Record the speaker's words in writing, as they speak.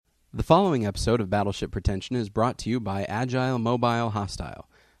The following episode of Battleship Pretension is brought to you by Agile Mobile Hostile,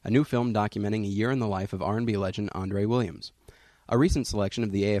 a new film documenting a year in the life of R&B legend Andre Williams. A recent selection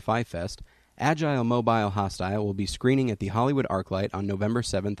of the AFI Fest, Agile Mobile Hostile will be screening at the Hollywood ArcLight on November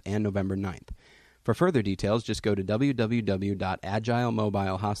 7th and November 9th. For further details, just go to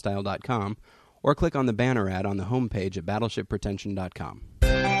www.agilemobilehostile.com or click on the banner ad on the homepage at battleshippretension.com.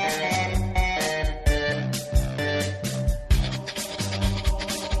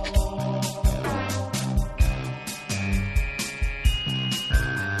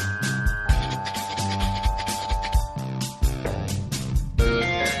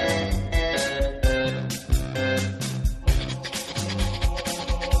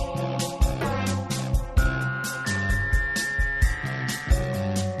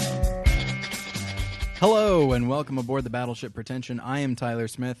 Hello, and welcome aboard the Battleship Pretension. I am Tyler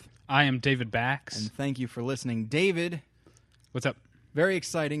Smith. I am David Bax. And thank you for listening. David. What's up? Very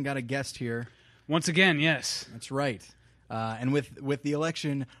exciting. Got a guest here. Once again, yes. That's right. And with the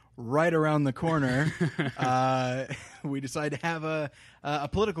election right around the corner, we decided to have a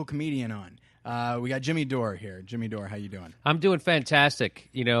political comedian on. We got Jimmy Dore here. Jimmy Dore, how you doing? I'm doing fantastic.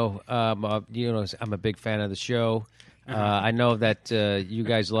 I'm a big fan of the show. I know that you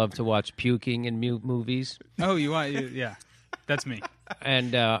guys love to watch puking in movies. Oh, you are? Yeah, that's me.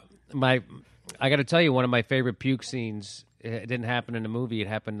 And I got to tell you, one of my favorite puke scenes. It didn't happen in a movie. It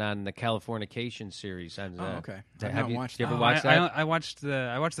happened on the Californication series. Oh, okay. I've Have not you watched ever that. watched that? I watched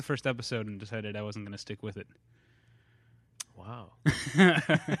the first episode and decided I wasn't going to stick with it. Wow.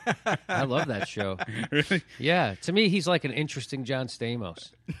 I love that show. Really? Yeah. To me, he's like an interesting John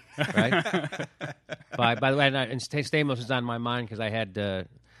Stamos, right? By the way, and Stamos is on my mind because I had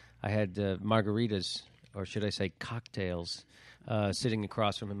margaritas, or should I say cocktails, sitting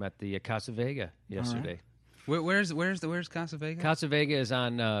across from him at the Casa Vega yesterday. Right. Where's Casa Vega? Casa Vega is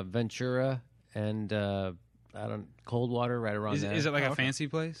on Ventura and Coldwater, right around there. Is it like a fancy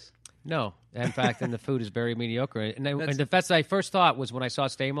place? No, in fact, and the food is very mediocre. And the best I first thought was when I saw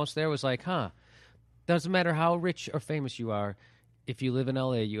Stamos there was like, doesn't matter how rich or famous you are, if you live in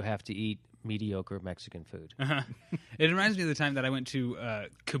L.A., you have to eat mediocre Mexican food. Uh-huh. It reminds me of the time that I went to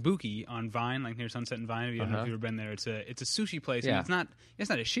Kabuki on Vine, like near Sunset and Vine. I don't know if you've ever been there. It's a sushi place. Yeah. And it's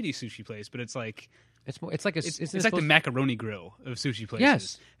not a shitty sushi place, but it's like It's like the macaroni grill of sushi places.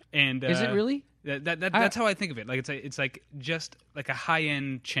 Yes. And is it really? That's how I think of it. Like it's like just like a high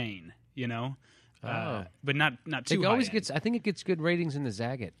end chain, you know, but not too. I think it gets good ratings in the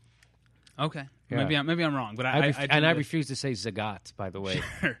Zagat. Okay, Yeah. maybe I'm wrong, but I refuse to say Zagat, by the way,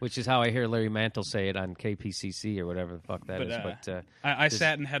 which is how I hear Larry Mantle say it on KPCC or whatever the fuck that is. But I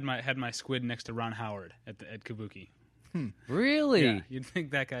sat and had my squid next to Ron Howard at Kabuki. Really? Yeah, you'd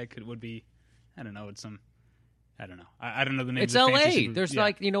think that guy would be. I don't know. I don't know. I don't know the name. It's of the L.A. fancy There's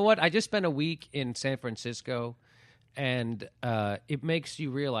you know what? I just spent a week in San Francisco, and it makes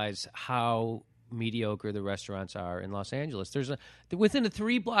you realize how mediocre the restaurants are in Los Angeles. Within a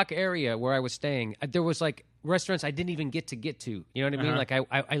 3-block area where I was staying, there was like restaurants I didn't even get to. You know what I mean? Like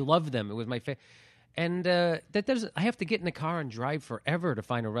I loved them. It was my favorite. And I have to get in the car and drive forever to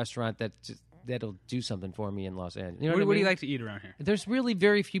find a restaurant that'll do something for me in Los Angeles. You know what I mean? do you like to eat around here? There's really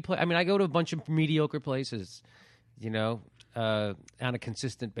very few places. I mean, I go to a bunch of mediocre places, you know, on a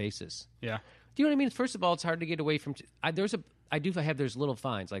consistent basis. Yeah. Do you know what I mean? First of all, it's hard to get away from. There's little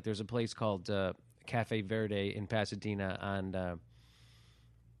finds. Like there's a place called Cafe Verde in Pasadena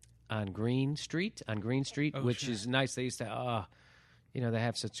on Green Street, which is nice. They used to, they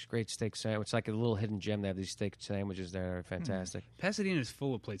have such great steak sandwich. It's like a little hidden gem. They have these steak sandwiches there that are fantastic. Pasadena is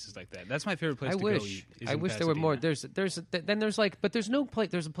full of places like that. That's my favorite place to go eat. I wish there were more. There's no place.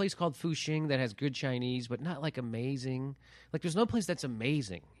 There's a place called Fuxing that has good Chinese, but not like amazing. Like there's no place that's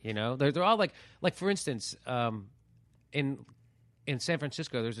amazing. You know, they're all like for instance, in San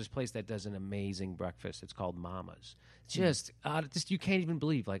Francisco, there's this place that does an amazing breakfast. It's called Mama's. Just you can't even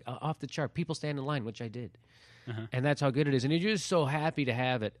believe, like off the chart. People stand in line, which I did. And that's how good it is. And you're just so happy to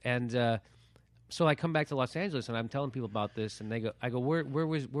have it. And so I come back to Los Angeles, and I'm telling people about this, and they go, where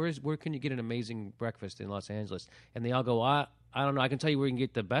can you get an amazing breakfast in Los Angeles? And they all go, I don't know. I can tell you where you can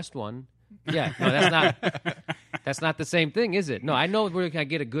get the best one. Yeah, no, that's not the same thing, is it? No, I know where I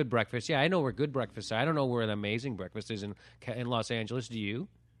get a good breakfast. Yeah, I know where good breakfasts are. I don't know where an amazing breakfast is in Los Angeles. Do you?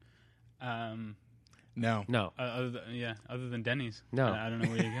 No. Other than Denny's. No. I don't know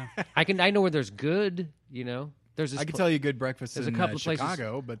where you go. I know where there's good, you know. I can tell you good breakfast in a couple of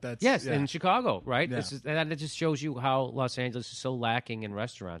Chicago, but that's... Yes, in Chicago, right? Yeah. That just shows you how Los Angeles is so lacking in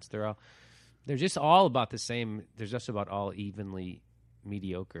restaurants. They're just all about the same. They're just about all evenly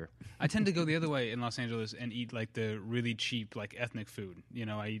mediocre. I tend to go the other way in Los Angeles and eat like the really cheap like ethnic food. You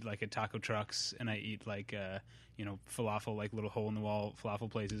know, I eat like at taco trucks and I eat like falafel, like little hole in the wall falafel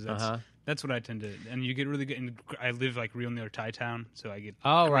places. That's what I tend to. And you get really good. And I live like real near Thai town, so I get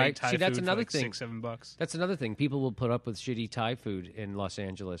great Thai See, that's food another for like thing. $6-7. That's another thing. People will put up with shitty Thai food in Los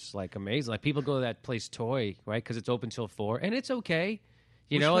Angeles, like amazing. Like people go to that place Toy, right? Because it's open till 4, and it's okay.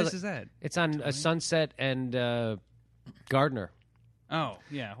 You Which know, place is that? It's on Sunset and Gardner. Oh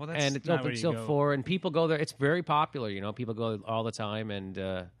yeah, well that's And it's not open where you till go. 4, and people go there. It's very popular. You know, people go all the time, and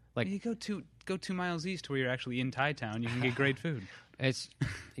like You go 2 miles east where you're actually in Thai town. You can get great food. it's,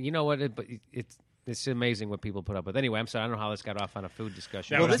 you know what? It's amazing what people put up with. Anyway, I'm sorry. I don't know how this got off on a food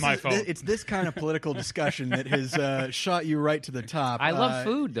discussion. That was this my fault. It's this kind of political discussion that has shot you right to the top. I love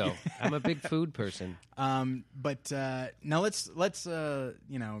food, though. I'm a big food person. But now let's get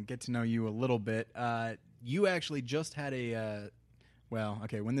to know you a little bit. You actually just had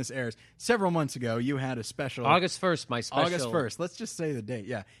when this airs, several months ago, you had a special. August 1st, my special. August 1st. Let's just say the date.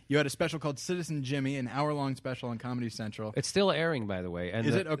 Yeah. You had a special called Citizen Jimmy, an hour-long special on Comedy Central. It's still airing, by the way. And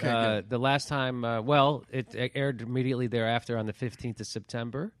Is it? Okay, good. The last time, it aired immediately thereafter on the 15th of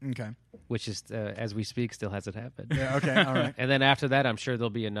September, Okay. which is, as we speak, still hasn't happened. Yeah, okay, all right. And then after that, I'm sure there'll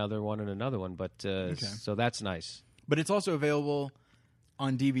be another one and another one. But so that's nice. But it's also available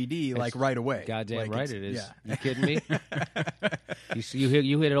on DVD, like right away. Goddamn Like, right it's- it is. Yeah. You kidding me? you hit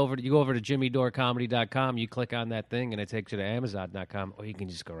it over. You go over to jimmydorecomedy.com. You click on that thing, and it takes you to Amazon.com. Or you can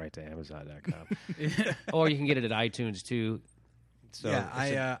just go right to Amazon.com. Or you can get it at iTunes too. So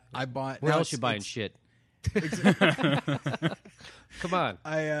yeah, I bought. where no, else you it's- buying it's- shit? Come on.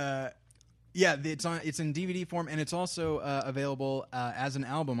 It's in DVD form, and it's also available as an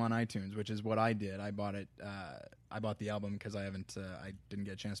album on iTunes, which is what I did. I bought it. I bought the album because I didn't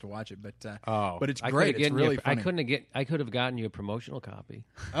get a chance to watch it, but it's I great. could've It's really funny. I could have gotten you a promotional copy.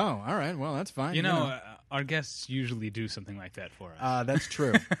 Oh, all right. Well, that's fine. You know, our guests usually do something like that for us. That's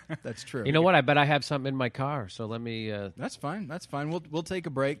true. That's true. You know what? I bet I have something in my car. So let me. That's fine. That's fine. We'll take a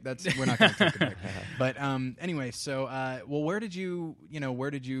break. We're not going to take a break. But anyway, so when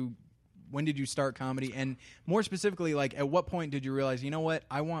did you start comedy? And more specifically, like at what point did you realize, you know what,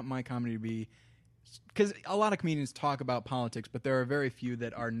 I want my comedy to be, because a lot of comedians talk about politics, but there are very few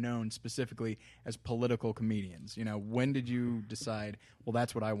that are known specifically as political comedians. You know, when did you decide, well,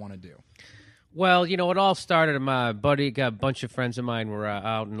 that's what I want to do? Well, you know, it all started. My buddy, got a bunch of friends of mine were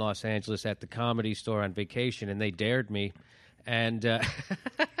out in Los Angeles at the Comedy Store on vacation, and they dared me. And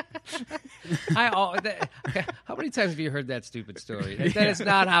how many times have you heard that stupid story? That is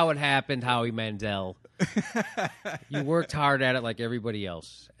not how it happened, Howie Mandel. You worked hard at it like everybody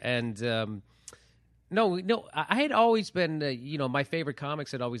else. And no, I had always been, my favorite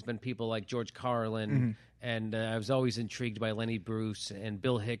comics had always been people like George Carlin. Mm-hmm. And I was always intrigued by Lenny Bruce and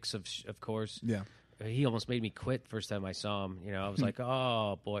Bill Hicks, of course. Yeah. He almost made me quit first time I saw him. You know, I was like,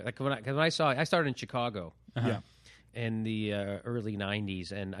 oh boy. Like when I started in Chicago. Yeah. In the early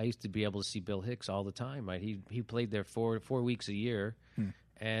 '90s, and I used to be able to see Bill Hicks all the time. Right, he played there 4 weeks a year,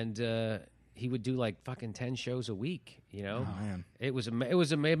 and he would do like fucking 10 shows a week. You know, Oh, man. it was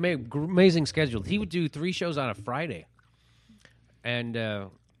amazing schedule. He would do 3 shows on a Friday, and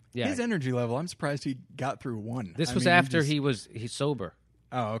yeah, His energy level, I'm surprised he got through one. this I was mean, after he's sober.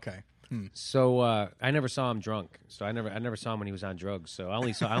 Oh, okay. So I never saw him drunk. So I never saw him when he was on drugs. So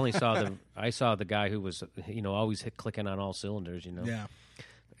I saw the guy who was always clicking on all cylinders. You know. Yeah.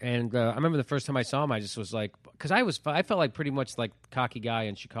 And I remember the first time I saw him, I just was like, because I felt like pretty much like cocky guy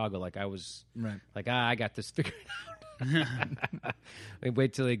in Chicago. Like I was Right. like, I got this figured out. They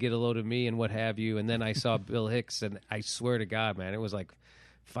wait till they get a load of me and what have you. And then I saw Bill Hicks, and I swear to God, man, it was like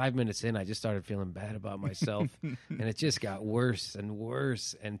 5 minutes in, I just started feeling bad about myself, and it just got worse and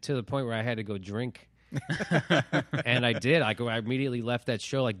worse, and to the point where I had to go drink. And I did. I immediately left that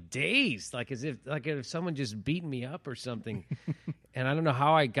show like dazed, like as if someone just beat me up or something. And I don't know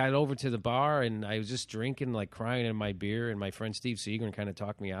how I got over to the bar, and I was just drinking, like crying in my beer. And my friend Steve Seagren kind of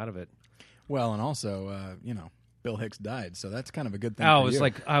talked me out of it. Well, and also, Bill Hicks died, so that's kind of a good thing. I for you.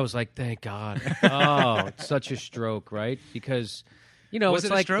 was like, thank God. Oh, it's such a stroke, right? Because Was it's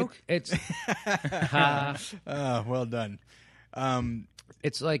it a like stroke? It's well done.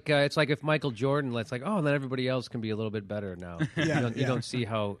 it's like if Michael Jordan lets then everybody else can be a little bit better now. Yeah, You don't see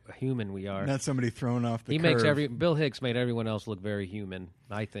how human we are. Not somebody thrown off the He curve. makes Bill Hicks made everyone else look very human,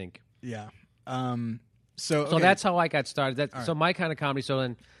 I think. Yeah. So Okay. that's how I got started. So my kind of comedy. So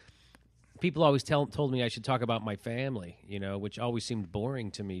then people always told me I should talk about my family, which always seemed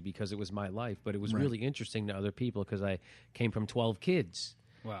boring to me because it was my life. But it was really interesting to other people because I came from 12 kids.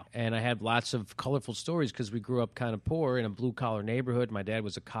 Wow. And I had lots of colorful stories because we grew up kind of poor in a blue-collar neighborhood. My dad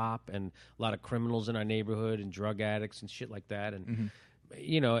was a cop, and a lot of criminals in our neighborhood and drug addicts and shit like that. And,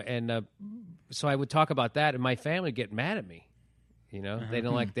 so I would talk about that, and my family would get mad at me. They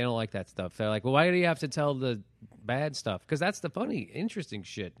don't like that stuff. They're like, well, why do you have to tell the bad stuff? Because that's the funny, interesting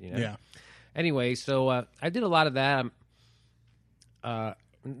shit, Yeah. Anyway, so I did a lot of that. Not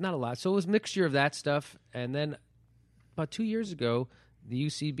a lot. So it was a mixture of that stuff. And then about 2 years ago, the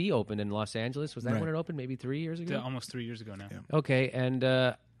UCB opened in Los Angeles. Was that when it opened? Maybe 3 years ago? Almost 3 years ago now. Yeah. Okay, and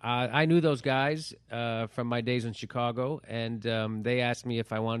I knew those guys from my days in Chicago, and they asked me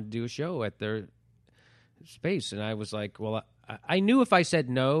if I wanted to do a show at their space. And I was like, well, I knew if I said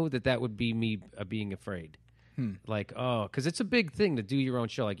no, that would be me being afraid. Like, because it's a big thing to do your own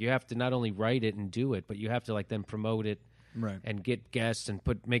show. Like, you have to not only write it and do it, but you have to, like, then promote it. Right. And get guests and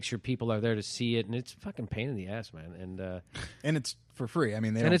make sure people are there to see it, and it's a fucking pain in the ass, man. And it's for free. I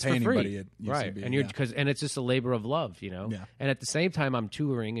mean, they don't pay anybody at UCB. Right? And and it's just a labor of love, Yeah. And at the same time, I'm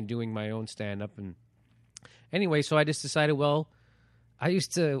touring and doing my own stand up. And anyway, so I just decided, well, I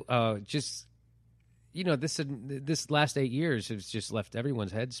used to this last 8 years has just left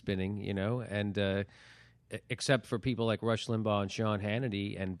everyone's head spinning, and except for people like Rush Limbaugh and Sean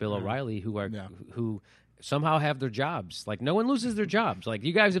Hannity and Bill O'Reilly, who somehow have their jobs. Like, no one loses their jobs. Like,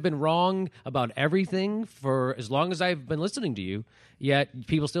 you guys have been wrong about everything for as long as I've been listening to you, yet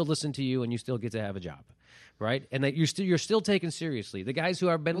people still listen to you and you still get to have a job, right? And that you're still taken seriously. The guys who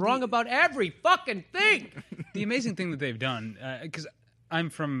have been wrong about every fucking thing. The amazing thing that they've done, because I'm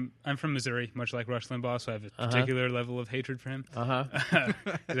from Missouri, much like Rush Limbaugh, so I have a particular level of hatred for him. Because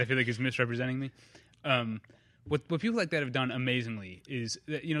I feel like he's misrepresenting me. What people like that have done amazingly is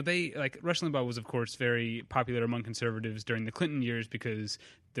that, they, like, Rush Limbaugh was, of course, very popular among conservatives during the Clinton years because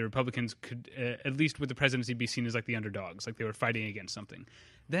the Republicans could, at least with the presidency, be seen as like the underdogs, like they were fighting against something.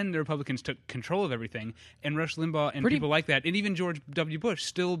 Then the Republicans took control of everything, and Rush Limbaugh and people like that, and even George W. Bush,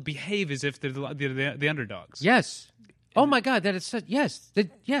 still behave as if they're the underdogs. Yes. Oh my God, that is such yes.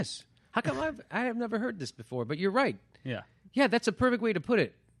 How come I have never heard this before? But you're right. Yeah. Yeah, that's a perfect way to put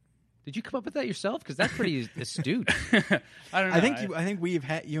it. Did you come up with that yourself? Because that's pretty astute. I don't know. I think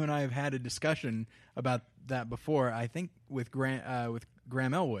you and I have had a discussion about that before. I think with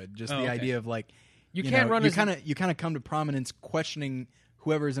Graham Elwood, just the idea of, like, you kind of come to prominence questioning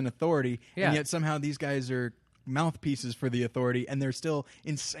whoever's in authority, and yet somehow these guys are mouthpieces for the authority, and they're still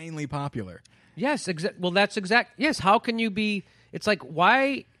insanely popular. Yes, well, that's exact. Yes, how can you be? It's like,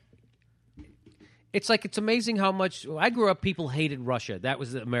 why? It's like, it's amazing how much I grew up. People hated Russia. That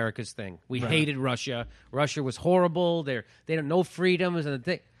was America's thing. We hated Russia. Russia was horrible. They had no freedoms, and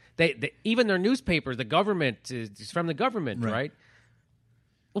they even their newspaper, the government is from the government, right?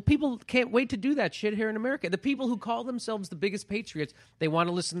 Well, people can't wait to do that shit here in America. The people who call themselves the biggest patriots, they want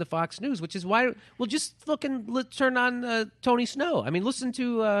to listen to Fox News, which is why we'll just fucking turn on Tony Snow. I mean, listen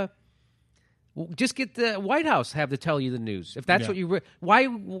to. Just get the White House have to tell you the news. If that's what you why?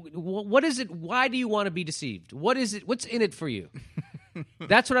 What is it? Why do you want to be deceived? What is it? What's in it for you?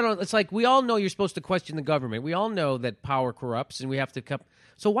 That's what I don't. It's like, we all know you're supposed to question the government. We all know that power corrupts, and we have to.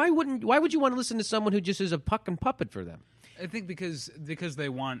 So why would you want to listen to someone who just is a fucking puppet for them? I think because they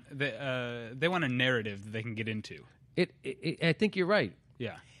want a narrative that they can get into. I think you're right.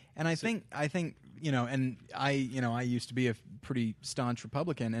 Yeah, and I think and I used to be a pretty staunch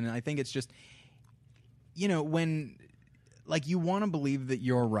Republican, and I think it's just. When, like, you want to believe that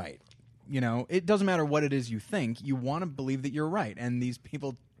you're right, it doesn't matter what it is you think, you want to believe that you're right, and these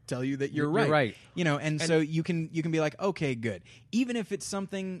people tell you that you're right. And so you can be like, okay, good. Even if it's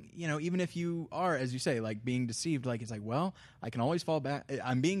something, even if you are, as you say, like, being deceived, like, it's like, well, I can always fall back.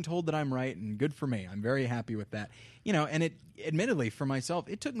 I'm being told that I'm right, and good for me. I'm very happy with that. And it, admittedly, for myself,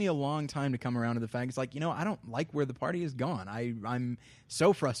 it took me a long time to come around to the fact, it's like, I don't like where the party has gone. I'm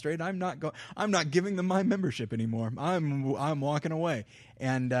so frustrated. I'm not giving them my membership anymore. I'm walking away.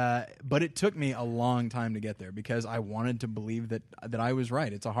 And but it took me a long time to get there because I wanted to believe that I was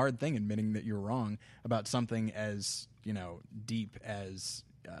right. It's a hard thing admitting that you're wrong about something as deep as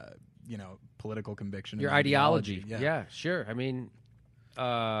political conviction. Your and ideology. Yeah, sure. I mean,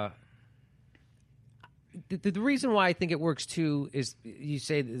 the reason why I think it works too is you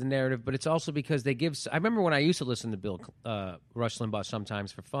say the narrative, but it's also because they give. I remember when I used to listen to Rush Limbaugh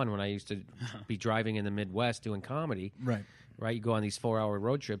sometimes for fun when I used to be driving in the Midwest doing comedy. Right, you go on these 4-hour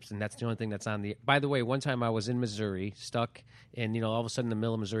road trips, and that's the only thing that's on the. By the way, one time I was in Missouri, stuck, and all of a sudden in the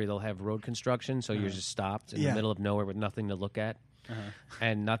middle of Missouri they'll have road construction, so you're just stopped in the middle of nowhere with nothing to look at.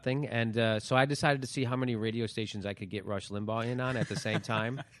 And nothing. And so I decided to see how many radio stations I could get Rush Limbaugh in on at the same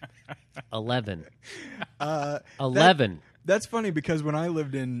time. 11. 11. That's funny because when I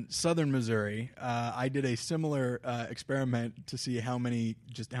lived in southern Missouri, I did a similar experiment to see how many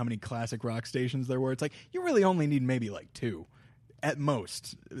classic rock stations there were. It's like you really only need maybe like 2 at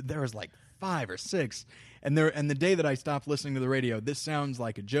most. There was like 5 or 6. And the day that I stopped listening to the radio, this sounds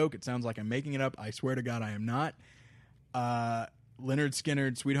like a joke. It sounds like I'm making it up. I swear to God I am not. Leonard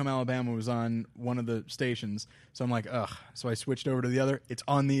Skinner's Sweet Home Alabama was on one of the stations, so I'm like, ugh. So I switched over to the other. It's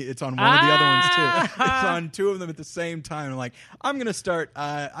on one of the other ones too. It's on 2 of them at the same time. I'm like, I'm gonna start.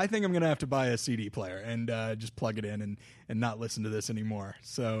 I think I'm gonna have to buy a CD player and just plug it in and not listen to this anymore.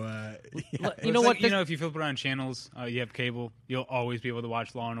 So yeah. You know what? If you flip around channels, you have cable. You'll always be able to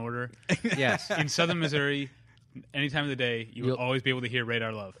watch Law and Order. Yes. In southern Missouri, any time of the day, you'll always be able to hear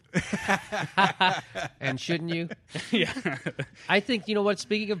Radar Love. And shouldn't you? Yeah. I think, you know what,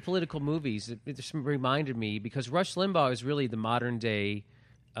 speaking of political movies, it just reminded me, because Rush Limbaugh is really the modern day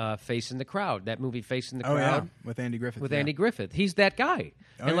Face in the Crowd. That movie, Face in the Crowd. Yeah. With Andy Griffith. With Andy Griffith. He's that guy.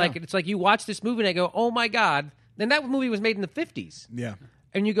 Oh, and like it's like you watch this movie and I go, oh my God. Then that movie was made in the 50s. Yeah.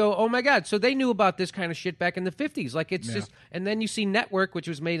 And you go, oh my God. So they knew about this kind of shit back in the 50s. Like it's just, and then you see Network, which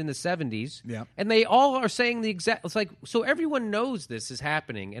was made in the 70s. Yeah. And they all are saying the exact, it's like, so everyone knows this is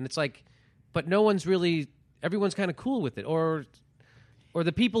happening. And it's like, but no one's really, everyone's kind of cool with it. Or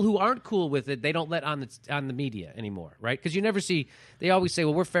the people who aren't cool with it, they don't let on the media anymore, right? Because you never see, they always say,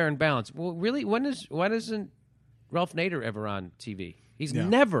 well, we're fair and balanced. Well, really, why isn't Ralph Nader ever on TV? He's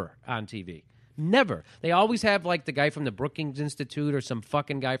never on TV. Never. They always have like the guy from the Brookings Institute or some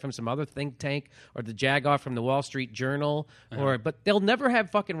fucking guy from some other think tank or the Jagoff from the Wall Street Journal but they'll never have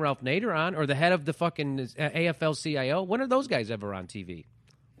fucking Ralph Nader on or the head of the fucking AFL-CIO. When are those guys ever on TV?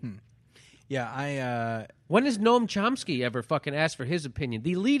 Yeah, When has Noam Chomsky ever fucking asked for his opinion?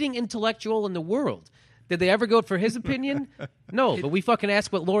 The leading intellectual in the world. Did they ever go for his opinion? No, but we fucking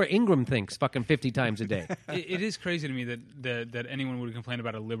ask what Laura Ingraham thinks fucking 50 times a day. It is crazy to me that anyone would complain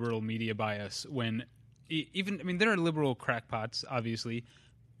about a liberal media bias when there are liberal crackpots, obviously,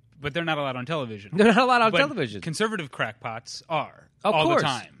 but they're not allowed on television. They're not allowed on But television. Conservative crackpots are Of all course. the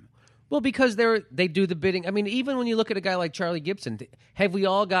time. Well, because they do the bidding. I mean, even when you look at a guy like Charlie Gibson, have we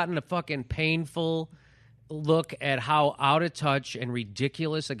all gotten a fucking painful look at how out of touch and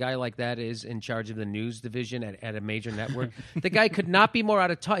ridiculous a guy like that is in charge of the news division at a major network? The guy could not be more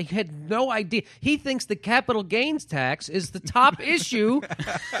out of touch. He had no idea. He thinks the capital gains tax is the top issue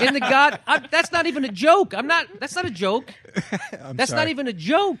in the that's not even a joke. That's not a joke. That's not even a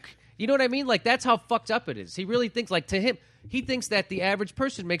joke. You know what I mean? Like, that's how fucked up it is. He really thinks, like, to him, he thinks that the average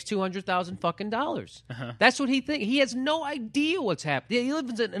person makes $200,000 fucking dollars. That's what he thinks. He has no idea what's happening. He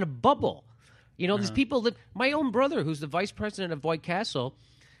lives in a bubble. You know, these people that my own brother, who's the vice president of White Castle,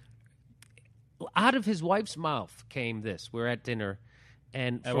 out of his wife's mouth came this. We're at dinner,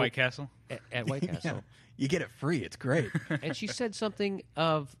 and At White Castle? At White Castle, yeah. You get it free. It's great. and she said something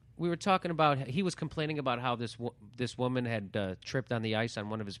of. We were talking about. He was complaining about how this woman had tripped on the ice on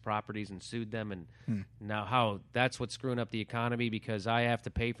one of his properties and sued them, and now how that's what's screwing up the economy because I have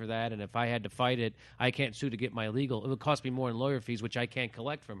to pay for that, and if I had to fight it, I can't sue to get my legal. It would cost me more in lawyer fees, which I can't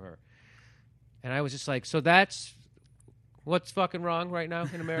collect from her. And I was just like, so that's what's fucking wrong right now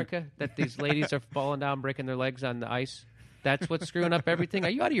in America? That these ladies are falling down, breaking their legs on the ice? That's what's screwing up everything? Are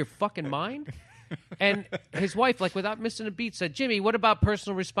you out of your fucking mind? And his wife, like without missing a beat, said, Jimmy, what about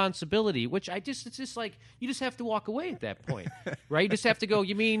personal responsibility? Which it's just like, you just have to walk away at that point, right? You just have to go,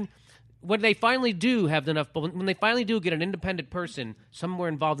 you mean when they finally do have enough, when they finally do get an independent person somewhere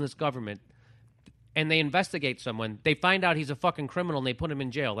involved in this government, and they investigate someone, they find out he's a fucking criminal, and they put him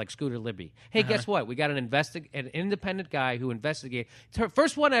in jail, like Scooter Libby. Hey, guess what? We got an independent guy who investigated.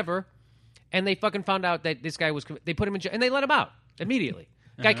 First one ever, and they fucking found out that this guy was... They put him in jail, and they let him out immediately.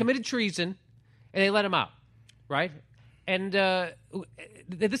 Guy committed treason, and they let him out, right? And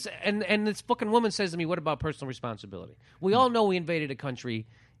this fucking woman says to me, what about personal responsibility? We all know we invaded a country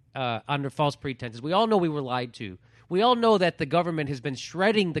under false pretenses. We all know we were lied to. We all know that the government has been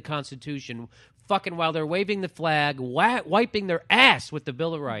shredding the Constitution fucking while they're waving the flag, wiping their ass with the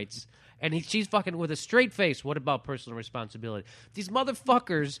Bill of Rights. And she's fucking with a straight face. What about personal responsibility? These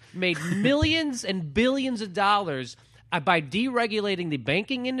motherfuckers made millions and billions of dollars by deregulating the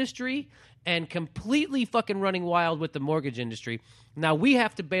banking industry and completely fucking running wild with the mortgage industry. Now we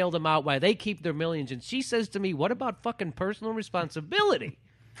have to bail them out while they keep their millions. And she says to me, what about fucking personal responsibility?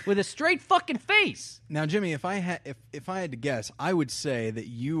 With a straight fucking face. Now, Jimmy, if I had to guess, I would say that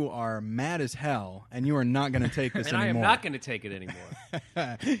you are mad as hell, and you are not going to take this and anymore. I am not going to take it anymore.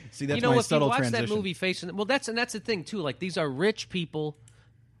 See, that's you know, my if subtle you watch transition. that movie, that's the thing too. Like these are rich people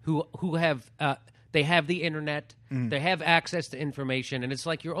who have They have the internet. They have access to information, and it's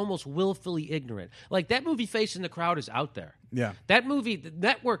like you're almost willfully ignorant. Like that movie Face in the Crowd is out there. Yeah. That movie, the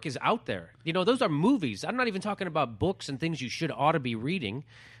Network is out there. You know, those are movies. I'm not even talking about books and things you ought to be reading.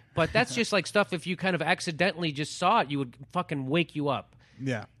 But that's just like stuff if you kind of accidentally just saw it, you would fucking wake you up.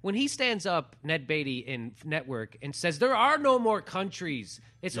 Yeah. When he stands up, Ned Beatty in Network, and says, there are no more countries.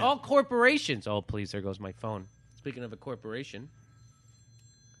 It's all corporations. Oh, please, there goes my phone. Speaking of a corporation.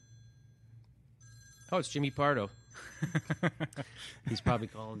 Oh, it's Jimmy Pardo. He's probably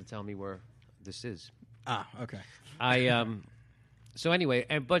calling to tell me where this is. Ah, okay. So anyway,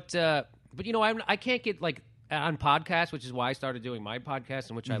 but you know, I can't get like on podcasts, which is why I started doing my podcast,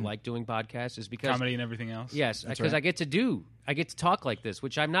 and which I like doing podcasts, is because Comedy and everything else. yes, because right. I get to talk like this,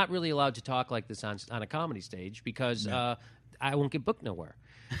 which I'm not really allowed to talk like this on a comedy stage because I won't get booked nowhere.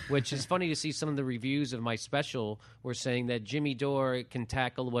 Which is funny to see some of the reviews of my special were saying that Jimmy Dore can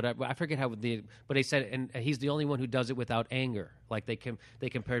tackle whatever. I forget but they said, and he's the only one who does it without anger. Like they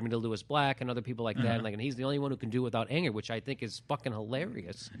compared me to Lewis Black and other people like that, and he's the only one who can do it without anger, which I think is fucking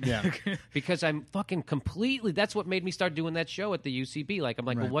hilarious. Yeah. Because I'm fucking completely. That's what made me start doing that show at the UCB. Like I'm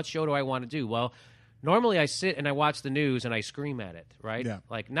like, well, what show do I want to do? Well, normally I sit and I watch the news and I scream at it, right? Yeah.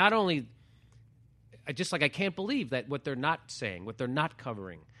 Like not only. I can't believe that what they're not saying, what they're not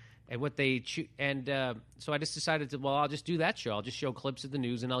covering, and what they so I just decided I'll just do that show. I'll just show clips of the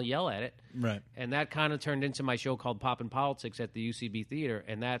news and I'll yell at it. Right. And that kind of turned into my show called Pop and Politics at the UCB Theater,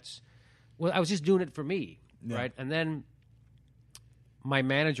 and I was just doing it for me, right? And then my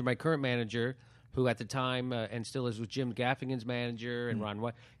current manager, who at the time and still is, was Jim Gaffigan's manager and Ron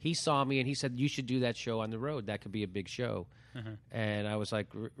White, he saw me and he said, you should do that show on the road. That could be a big show. And I was like,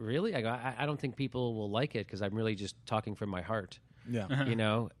 really? I don't think people will like it because I'm really just talking from my heart. Yeah. You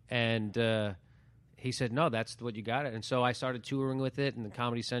know? And he said, no, that's what you got it. And so I started touring with it, and the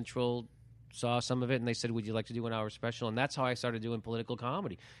Comedy Central saw some of it, and they said, would you like to do an hour special? And that's how I started doing political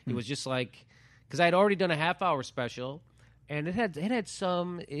comedy. It was just like, because I had already done a half-hour special, and it had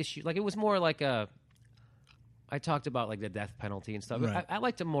some issue. Like, it was more like I talked about, like, the death penalty and stuff. Right. I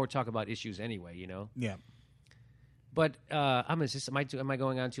like to more talk about issues anyway, you know? Yeah. But am I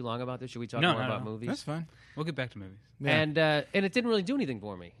going on too long about this? Should we talk more about movies? That's fine. We'll get back to movies. Yeah. And it didn't really do anything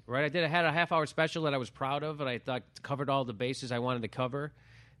for me, right? I had a half-hour special that I was proud of, and I thought covered all the bases I wanted to cover,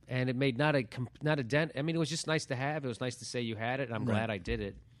 and it made not a dent. I mean, it was just nice to have. It was nice to say you had it, and I'm glad I did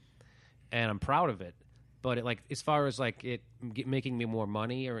it, and I'm proud of it. But it, like, as far as like it making me more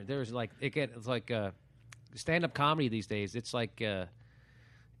money, or there's like it's like stand-up comedy these days. It's like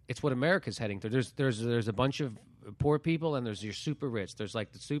it's what America's heading through. There's a bunch of poor people, and there's your super rich. There's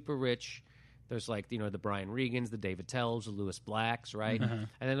like the super rich. There's like, you know, the Brian Regans, the David Tells, the Lewis Blacks, right? And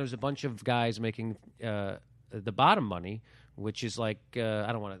then there's a bunch of guys making the bottom money, which is like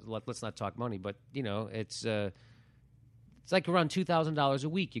I don't want to let's not talk money, but you know, it's like around $2,000 a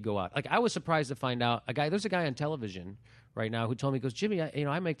week. You go out. Like I was surprised to find out there's a guy on television right now who told me, he goes, Jimmy,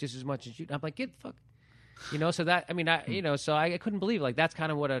 I make just as much as you. I'm like, get fuck. You know, so that so I couldn't believe it. Like that's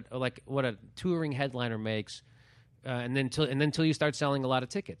kind of what a touring headliner makes. And then until you start selling a lot of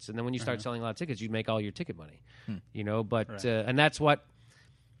tickets, and then when you start selling a lot of tickets, you make all your ticket money, you know. But and that's what,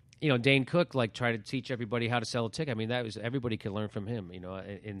 you know, Dane Cook like tried to teach everybody how to sell a ticket. I mean, that was everybody could learn from him, you know,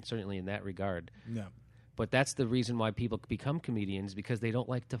 and certainly in that regard. Yeah. But that's the reason why people become comedians, because they don't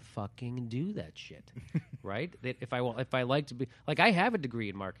like to fucking do that shit, right? If I like to be like, I have a degree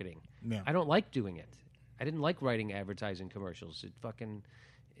in marketing. Yeah. I don't like doing it. I didn't like writing advertising commercials.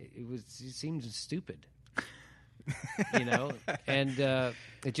 It seemed stupid. You know, and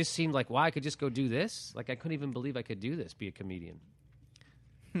it just seemed like, wow, I could just go do this. Like I couldn't even believe I could do this, be a comedian.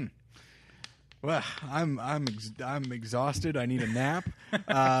 Well, I'm exhausted. I need a nap,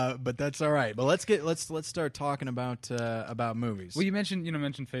 but that's all right. But let's start talking about movies. Well, you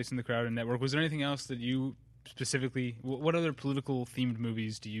mentioned Face in the Crowd and Network. Was there anything else that you specifically? What other political themed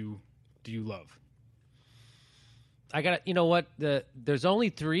movies do you love? You know what? There's only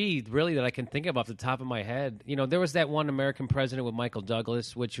 3 really that I can think of off the top of my head. You know, there was that one American President with Michael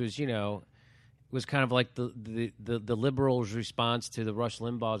Douglas, which was, you know, was kind of like the liberals' response to the Rush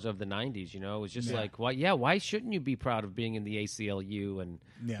Limbaughs of the 90s. You know, it was just like, why shouldn't you be proud of being in the ACLU? And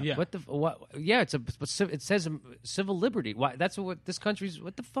it says civil liberty. Why? That's what this country's.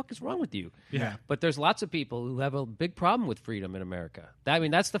 What the fuck is wrong with you? Yeah. But there's lots of people who have a big problem with freedom in America. I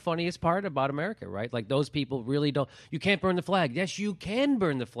mean, that's the funniest part about America, right? Like those people really don't. You can't burn the flag. Yes, you can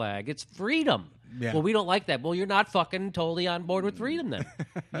burn the flag. It's freedom. Yeah. Well, we don't like that. Well, you're not fucking totally on board with freedom then.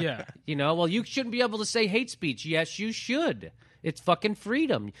 Yeah. You know, well, you shouldn't be able to say hate speech. Yes, you should. It's fucking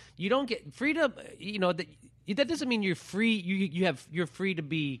freedom. You don't get freedom. You know that doesn't mean you're free. You're free to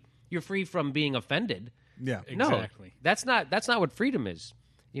be you're free from being offended. Yeah. Exactly. No, that's not what freedom is.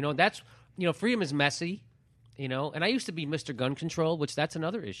 Freedom is messy. And I used to be Mr. Gun Control, which that's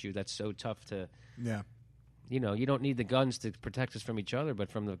another issue that's so tough to. Yeah. You don't need the guns to protect us from each other,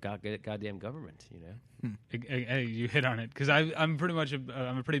 but from the goddamn government. Hey, you hit on it because I'm pretty much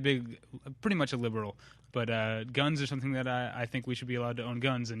pretty much a liberal. But guns are something that I think we should be allowed to own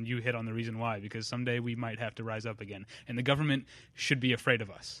guns, and you hit on the reason why, because someday we might have to rise up again, and the government should be afraid of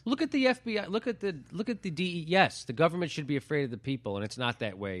us. Look at the FBI. Look at the DEA. Yes, the government should be afraid of the people, and it's not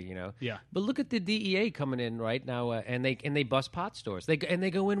that way, Yeah. But look at the DEA coming in right now, and they bust pot stores. They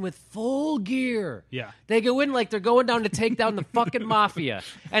go in with full gear. Yeah. They go in like they're going down to take down the fucking mafia,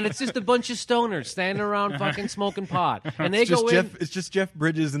 and it's just a bunch of stoners standing around fucking smoking pot, and they go in. It's just Jeff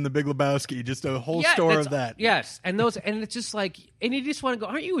Bridges and the Big Lebowski, just a whole store of that. Yes, and it's just like, and you just want to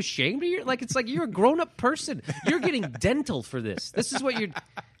go, aren't you ashamed of your, like, it's like you're a grown-up person. You're getting dental for this. This is what you're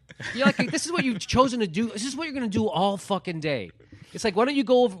like, this is what you've chosen to do. This is what you're going to do all fucking day. It's like, why don't you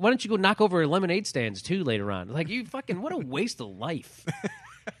go knock over lemonade stands too later on? Like, you fucking, what a waste of life.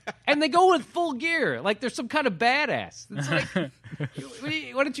 And they go with full gear, like they're some kind of badass. It's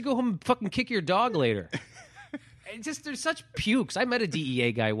like, why don't you go home and fucking kick your dog later? They're such pukes. I met a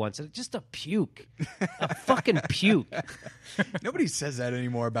DEA guy once, and just a puke, a fucking puke. Nobody says that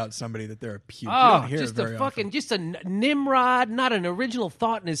anymore about somebody that they're a puke. Oh, You don't hear just it very a fucking, often. just a Nimrod, not an original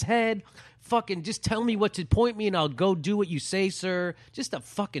thought in his head. Fucking, just tell me what to point me, and I'll go do what you say, sir. Just a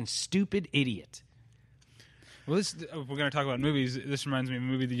fucking stupid idiot. Well, we're going to talk about movies. This reminds me of a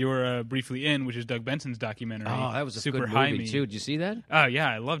movie that you were briefly in, which is Doug Benson's documentary. Oh, that was a Super good High movie Me. too. Did you see that? Oh yeah,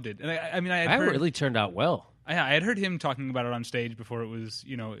 I loved it. And I had heard, really turned out well. Yeah, I had heard him talking about it on stage before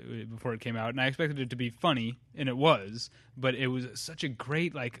it came out, and I expected it to be funny, and it was, but it was such a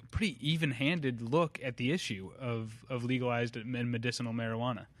great, like, pretty even-handed look at the issue of legalized and medicinal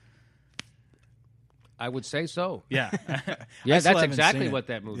marijuana. I would say so. Yeah. Yeah, still that's haven't exactly seen it. what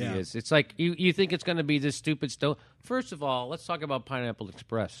that movie Yeah. is. It's like you think it's going to be this stupid stuff. First of all, let's talk about Pineapple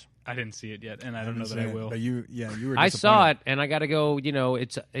Express. I didn't see it yet, and I don't haven't know that seen I it, will. But you were. I saw disappointed. it, and I got to go.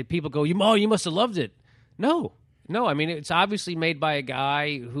 People go, you must have loved it. No. I mean, it's obviously made by a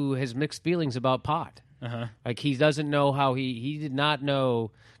guy who has mixed feelings about pot. Uh-huh. Like, he doesn't know how he did not know,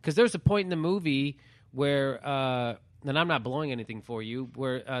 because there's a point in the movie where, and I'm not blowing anything for you,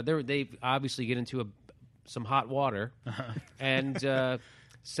 where they obviously get into some hot water, and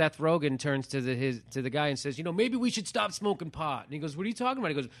Seth Rogen turns to the guy and says, maybe we should stop smoking pot. And he goes, what are you talking about?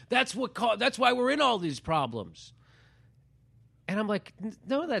 He goes, that's why we're in all these problems. And I'm like,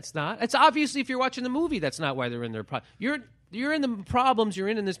 no, that's not. It's obviously, if you're watching the movie, that's not why they're in their problems. You're in the problems you're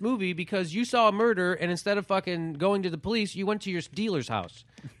in this movie because you saw a murder, and instead of fucking going to the police, you went to your dealer's house.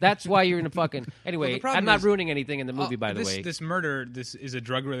 That's why you're in a fucking... Anyway, problem I'm not is- ruining anything in the movie, by the way. This murder, this is a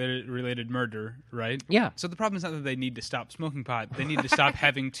drug-related murder, right? Yeah. So the problem is not that they need to stop smoking pot; they need to stop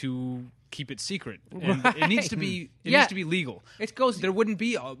having to keep it secret. And it needs to be. It Yeah. needs to be legal. It goes... There wouldn't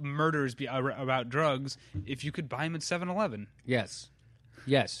be murders about drugs if you could buy them at 7-Eleven. Yes.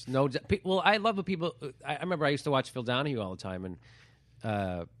 No. Well, I love what people... I remember I used to watch Phil Donahue all the time,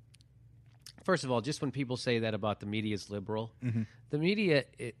 and... First of all, just when people say that about the media is liberal, the media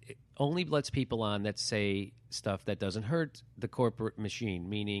it only lets people on that say stuff that doesn't hurt the corporate machine,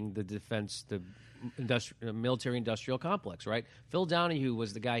 meaning the defense, the military-industrial complex, right? Phil Donahue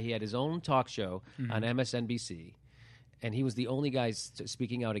was the guy, he had his own talk show on MSNBC, and he was the only guy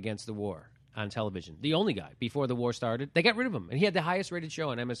speaking out against the war on television. The only guy. Before the war started, they got rid of him, and he had the highest-rated show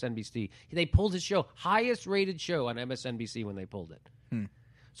on MSNBC. They pulled his show, highest-rated show on MSNBC when they pulled it.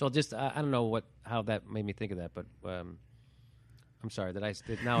 So just I don't know how that made me think of that, but I'm sorry that I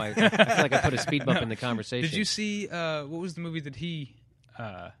feel like I put a speed bump in the conversation. Did you see what was the movie that he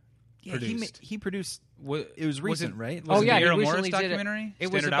produced? He produced. What, It was recent, it, right? Was it yeah, the he Errol recently Morris did it. documentary?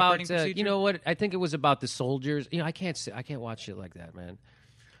 It was Standard about Operating Procedure? you know what? I think it was about the soldiers. I can't watch shit like that, man.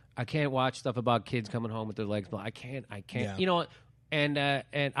 I can't watch stuff about kids coming home with their legs blown. I can't. Yeah. And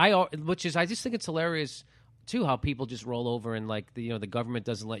I just think it's hilarious too how people just roll over and like the government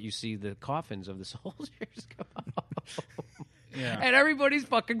doesn't let you see the coffins of the soldiers come home. Yeah. And everybody's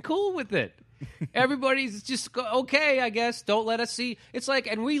fucking cool with it. Everybody's just okay, I guess. Don't let us see. It's like,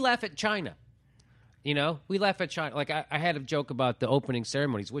 and we laugh at China. We laugh at China. Like I had a joke about the opening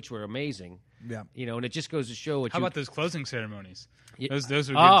ceremonies, which were amazing. Yeah. And it just goes to show what How about those closing ceremonies? Yeah. Those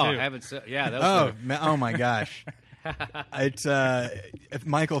were good Oh, too. I haven't. Yeah, those were. Oh my gosh. It's if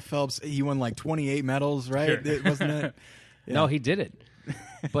Michael Phelps, he won like 28 medals, right? Sure. Wasn't it? Yeah. No, he did it.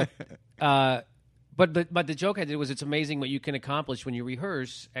 But but the joke I did was it's amazing what you can accomplish when you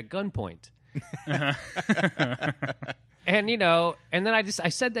rehearse at gunpoint. And and then I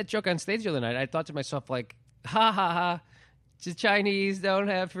said that joke on stage the other night. I thought to myself, like, ha ha ha, the Chinese don't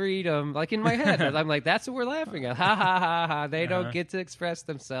have freedom. Like in my head, I'm like, that's what we're laughing at. Ha ha ha ha. They don't get to express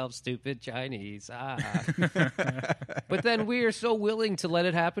themselves. Stupid Chinese. Ha ha. But then we are so willing to let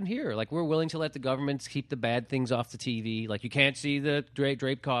it happen here. Like we're willing to let the governments keep the bad things off the TV. Like you can't see the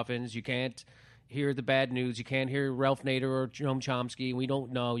draped coffins. You can't hear the bad news. You can't hear Ralph Nader or Noam Chomsky. We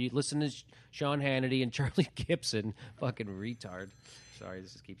don't know. You listen to Sean Hannity and Charlie Gibson. Fucking retard. Sorry,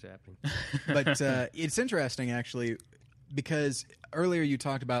 this just keeps happening. But it's interesting, actually, because earlier you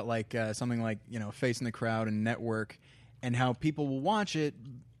talked about like something like Facing the Crowd and Network, and how people will watch it,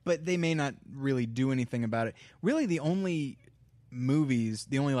 but they may not really do anything about it. Really, the only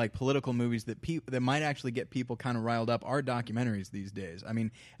like political movies that might actually get people kind of riled up are documentaries these days. I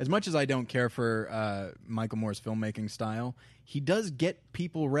mean, as much as I don't care for Michael Moore's filmmaking style, he does get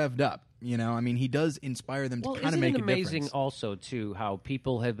people revved up. I mean, he does inspire them to kind of make a difference. Isn't it amazing also too how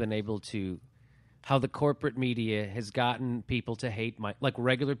people have been able to, how the corporate media has gotten people to hate like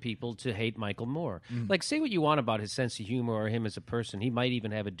regular people to hate Michael Moore. Like, say what you want about his sense of humor or him as a person. He might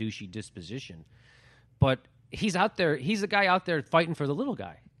even have a douchey disposition, but he's out there. He's a guy out there fighting for the little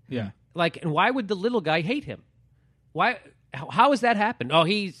guy. Yeah. Like, and why would the little guy hate him? Why? How has that happened? Oh,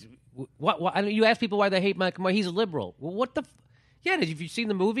 he's what? I mean, you ask people why they hate Michael Moore. He's a liberal. Well, what the? Yeah, if you've seen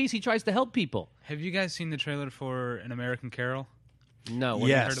the movies, he tries to help people. Have you guys seen the trailer for An American Carol? No. Have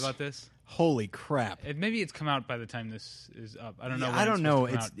you heard about this? Holy crap! Maybe it's come out by the time this is up. I don't know. I don't know.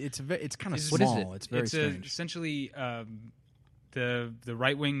 It's kind of small. What is it? It's very strange. Essentially the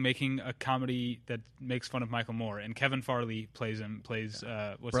right wing making a comedy that makes fun of Michael Moore, and Kevin Farley plays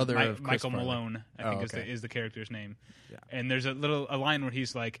brother of Chris Michael Farley. Malone. I think okay. is the character's name. Yeah. And there's a line where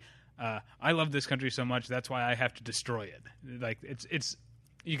he's like, "I love this country so much, that's why I have to destroy it." Like it's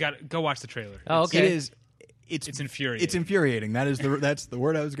you got to go watch the trailer. Oh, okay. It is. It's infuriating. It's infuriating. That's the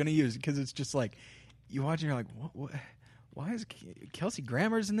word I was going to use, because it's just like you watch and you're like, what? Why is Kelsey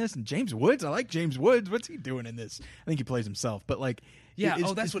Grammer's in this and James Woods? I like James Woods. What's he doing in this? I think he plays himself, but like,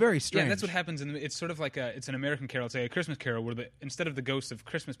 it's very strange. Yeah, that's what happens. It's sort of like it's an American Carol. It's like a Christmas Carol where instead of the ghost of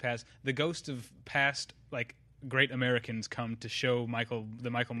Christmas past, the ghost of past like great Americans come to show the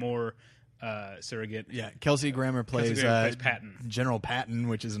Michael Moore surrogate. Yeah, Kelsey Grammer plays Patton. General Patton,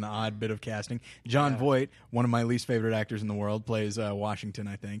 which is an odd bit of casting. John Voight, one of my least favorite actors in the world, plays Washington,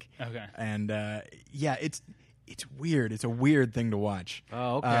 I think. Okay. And it's weird. It's a weird thing to watch.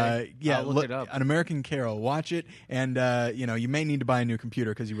 Oh, okay. I'll look it up. An American Carol. Watch it, and you may need to buy a new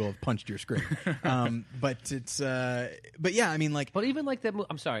computer because you will have punched your screen. But yeah, I mean, like, but even like that.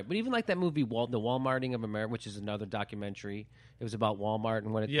 I'm sorry, but even like that movie, the Walmarting of America, which is another documentary. It was about Walmart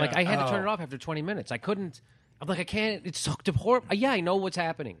and when like I had to turn it off after 20 minutes. I couldn't. I'm like, I can't. It's so horrible. Yeah, I know what's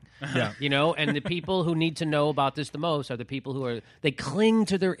happening. Yeah, and the people who need to know about this the most are the people who they cling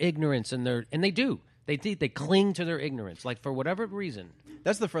to their ignorance and they do. They cling to their ignorance, like for whatever reason.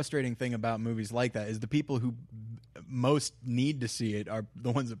 That's the frustrating thing about movies like that, is the people who most need to see it are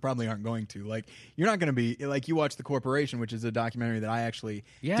the ones that probably aren't going to. Like, you're not going to be like, you watch The Corporation, which is a documentary that I actually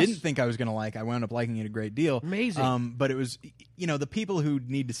didn't think I was going to like. I wound up liking it a great deal. Amazing. But it was, the people who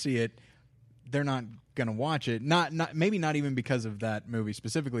need to see it, they're not going to watch it. Not maybe not even because of that movie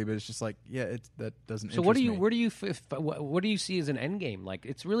specifically, but it's just like, that doesn't. So what do you see as an end game? Like,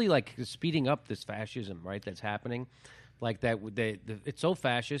 it's really like speeding up this fascism, right? That's happening, like that. It's so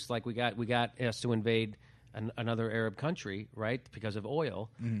fascist. Like we got us to invade another Arab country, right? Because of oil,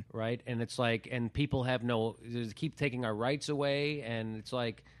 right? And it's like, and people keep taking our rights away, and it's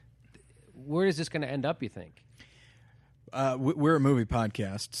like, where is this going to end up? You think? We're a movie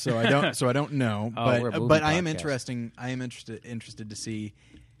podcast, so I don't know. But I am interested to see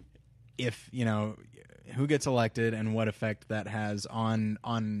if who gets elected and what effect that has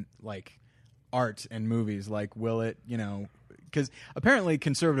on like art and movies. Like, will it because apparently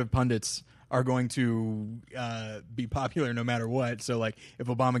conservative pundits are going to be popular no matter what. So like, if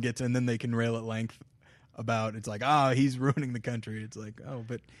Obama gets in, then they can rail at length about it's like, he's ruining the country. It's like,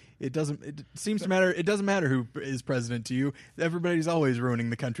 but it doesn't. It seems to matter. It doesn't matter who is president to you. Everybody's always ruining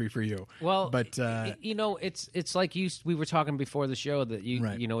the country for you. Well, but it's like we were talking before the show that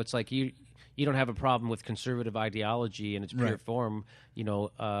right. It's like you don't have a problem with conservative ideology in its pure right. form,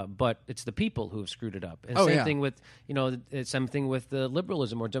 but it's the people who have screwed it up. And thing with same thing with the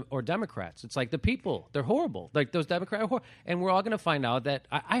liberalism or Democrats. It's like the people, they're horrible. Like those Democrats are horrible. And we're all going to find out that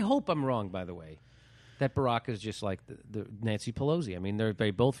I hope I'm wrong, by the way, that Barack is just like the Nancy Pelosi. I mean,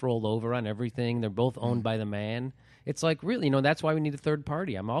 they both roll over on everything. They're both owned by the man. It's like, really, that's why we need a third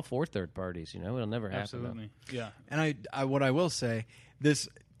party. I'm all for third parties. It'll never happen. Absolutely, yeah. And I what I will say, this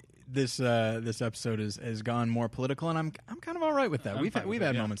this episode has gone more political, and I'm kind of all right with that. We've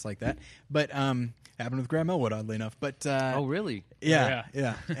had moments like that, but happened with Graham Elwood, oddly enough. But oh, really? Yeah.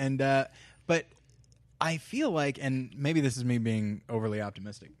 And but I feel like, and maybe this is me being overly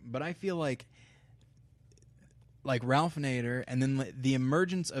optimistic, but I feel like Ralph Nader, and then the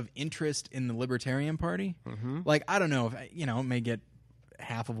emergence of interest in the Libertarian Party. Mm-hmm. Like, I don't know if it may get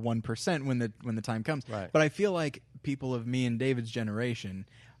half of 1% when the time comes. Right. But I feel like people of me and David's generation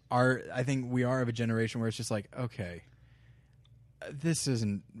I think we are of a generation where it's just like, okay, this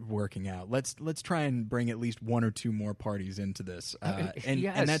isn't working out. Let's try and bring at least one or two more parties into this. And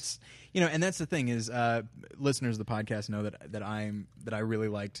that's and that's the thing is listeners of the podcast know that I really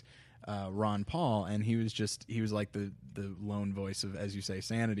liked Ron Paul, and he was like the lone voice of, as you say,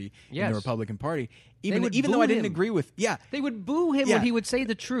 sanity in the Republican Party. Even though I didn't agree with they would boo him when he would say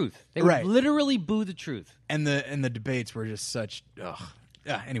the truth. They would literally boo the truth. And the debates were just such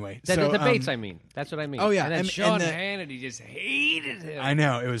anyway. The debates, I mean. That's what I mean. Oh, yeah. And then And Sean the- Hannity just hated him. I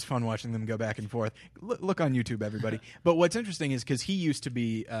know. It was fun watching them go back and forth. Look on YouTube, everybody. But what's interesting is because he used to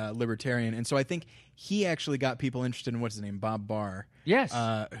be libertarian, and so I think he actually got people interested in, what's his name, Bob Barr. Yes.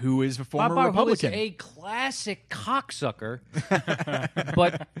 Who is a former Bob Barr, Republican. who is a classic cocksucker,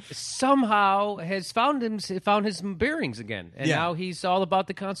 but somehow has found his bearings again, and now he's all about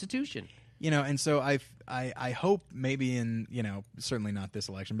the Constitution. And so I hope maybe in, certainly not this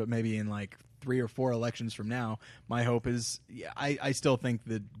election, but maybe in like 3 or 4 elections from now, my hope is, I still think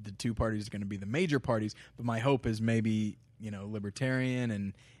that the two parties are going to be the major parties, but my hope is maybe,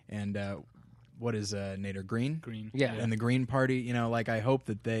 Libertarian and what is Nader, Green? Yeah. And the Green Party, I hope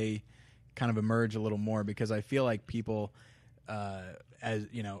that they kind of emerge a little more, because I feel like people, as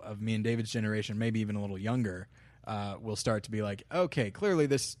of me and David's generation, maybe even a little younger, will start to be like, okay, clearly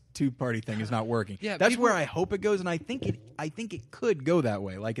this two-party thing is not working. Yeah, that's where I hope it goes, and I think it could go that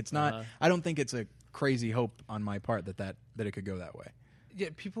way. Like, it's not. I don't think it's a crazy hope on my part that it could go that way. Yeah,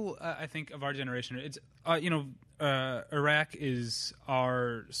 people, I think, of our generation, it's Iraq is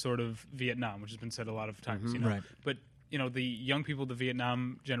our sort of Vietnam, which has been said a lot of times. Right. But the young people, the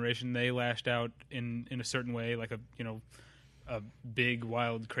Vietnam generation, they lashed out in a certain way, like a big,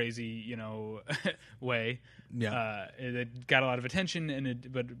 wild, crazy, way. Yeah. It got a lot of attention,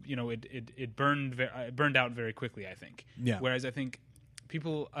 but it burned out very quickly, I think. Yeah. Whereas I think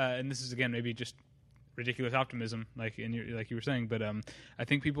people, and this is again maybe just ridiculous optimism, like you were saying, but I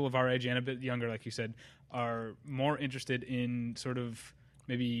think people of our age and a bit younger, like you said, are more interested in sort of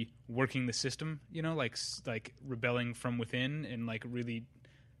maybe working the system, like rebelling from within, and like really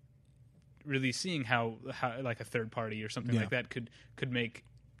seeing how like a third party or something like that could make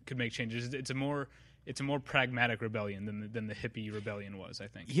changes. It's a more pragmatic rebellion than the hippie rebellion was, I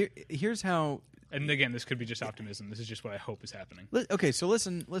think. Here's how. And again, this could be just optimism. This is just what I hope is happening. Okay, so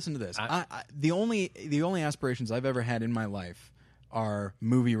listen to this. The only aspirations I've ever had in my life are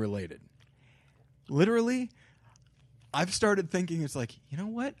movie related. Literally, I've started thinking, it's like, you know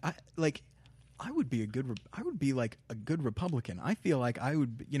what? I would be like a good Republican. I feel like I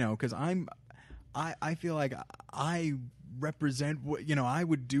would, because I feel like I represent what, I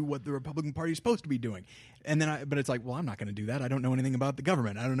would do what the Republican Party is supposed to be doing. And then but it's like, well, I'm not going to do that. I don't know anything about the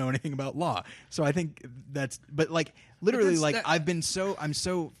government. I don't know anything about law. So I think but like literally, I'm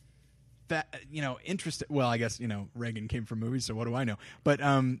so interested. Well, I guess, Reagan came from movies, so what do I know? But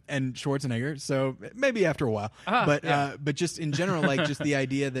and Schwarzenegger, so maybe after a while. But just in general, like just the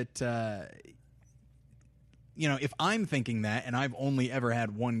idea that if I'm thinking that, and I've only ever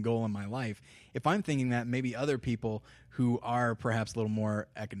had one goal in my life, if I'm thinking that, maybe other people who are perhaps a little more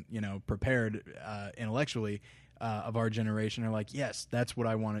prepared intellectually of our generation are like, yes, that's what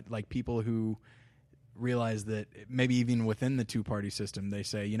I wanted. Like people who realize that maybe even within the two-party system, they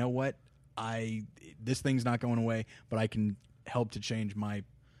say, you know what, this thing's not going away, but I can help to change my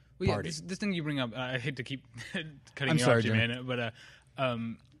party. This thing you bring up, I hate to keep cutting I'm you sorry, off, Jimmy. man, but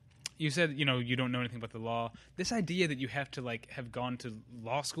you said, you don't know anything about the law. This idea that you have to have gone to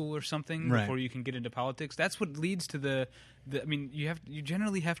law school or something Right. before you can get into politics, that's what leads to the I mean, you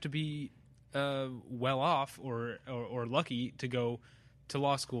generally have to be well off or lucky to go to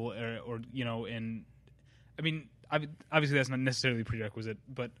law school or and I mean, obviously that's not necessarily prerequisite,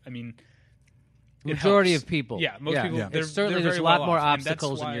 but I mean, Majority of people. Yeah, most people. Yeah. They're, Certainly, they're there's very a lot well more off, and that's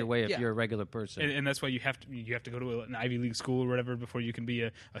obstacles in why- your way if yeah. you're a regular person. And that's why you have to go to an Ivy League school or whatever before you can be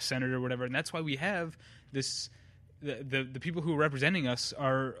a senator or whatever. And that's why we have this the people who are representing us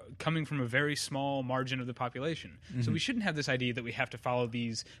are coming from a very small margin of the population. So we shouldn't have this idea that we have to follow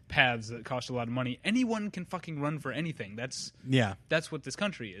these paths that cost a lot of money. Anyone can fucking run for anything. That's what this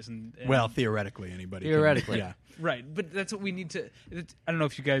country is. And well, theoretically, anybody. Theoretically. Yeah. right. But that's what we need to. I don't know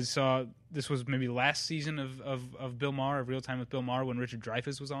if you guys saw. This was maybe last season of Bill Maher, of Real Time with Bill Maher, when Richard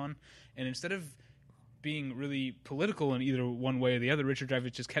Dreyfuss was on, and instead of being really political in either one way or the other, Richard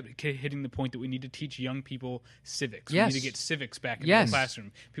Dreyfuss just kept hitting the point that we need to teach young people civics. Yes. We need to get civics back into Yes. the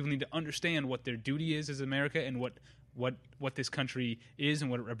classroom. People need to understand what their duty is as America and what this country is and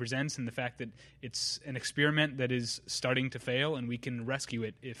what it represents, and the fact that it's an experiment that is starting to fail, and we can rescue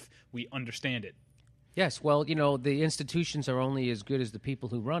it if we understand it. Yes, well, the institutions are only as good as the people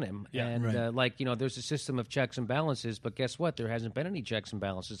who run them. Yeah. And, Right. there's a system of checks and balances, but guess what? There hasn't been any checks and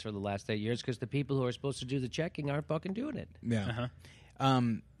balances for the last 8 years because the people who are supposed to do the checking aren't fucking doing it. Yeah.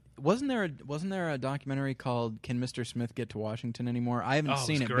 Wasn't there a documentary called "Can Mr. Smith Get to Washington Anymore"? I haven't Oh, it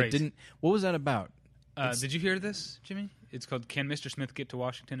seen was it, great. but didn't. What was that about? Did you hear this, Jimmy? It's called "Can Mr. Smith Get to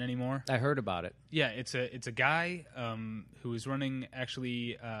Washington Anymore?" I heard about it. Yeah, it's a guy who is running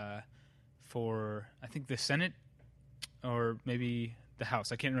actually for, I think, the Senate or maybe the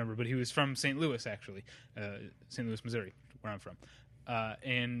House. I can't remember, but he was from St. Louis, actually, St. Louis, Missouri, where I'm from,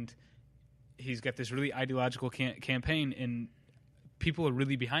 and he's got this really ideological campaign, and people are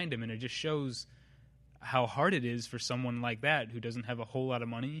really behind him, and it just shows how hard it is for someone like that who doesn't have a whole lot of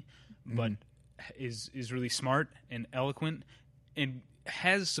money, but is really smart and eloquent and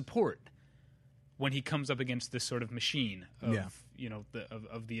has support when he comes up against this sort of machine of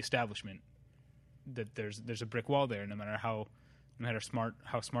of the establishment. That there's a brick wall there, no matter how smart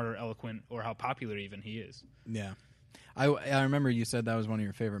or eloquent or how popular even he is. Yeah. I remember you said that was one of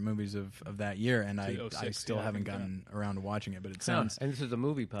your favorite movies of that year, and I 06, still yeah, I haven't think, gotten around to watching it, but it sounds... And this is a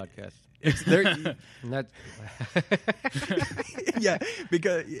movie podcast. It's there. And that, Yeah,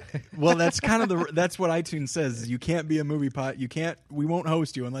 because that's kind of that's what iTunes says. You can't be a movie we won't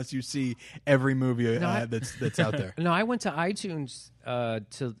host you unless you see every movie that's out there. no, I went to iTunes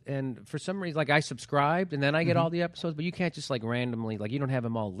and for some reason, I subscribed, and then I get all the episodes, but you can't just randomly, you don't have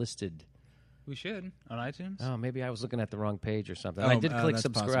them all listed. We should on iTunes. Oh, maybe I was looking at the wrong page or something. Oh, I did click that's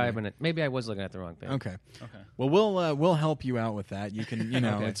subscribe, possibly. and maybe I was looking at the wrong page. Okay. Okay. Well, we'll help you out with that. You can,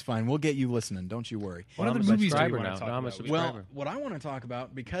 Okay. it's fine. We'll get you listening. Don't you worry. What I'm other a movies do you subscriber want now. to talk No, I'm a about? subscriber. Well, what I want to talk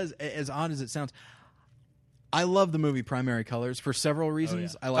about, because as odd as it sounds, I love the movie Primary Colors for several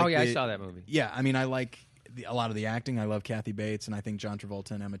reasons. yeah. I like I saw that movie. Yeah, I mean, I like a lot of the acting. I love Kathy Bates, and I think John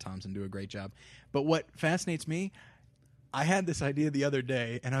Travolta and Emma Thompson do a great job. But what fascinates me, I had this idea the other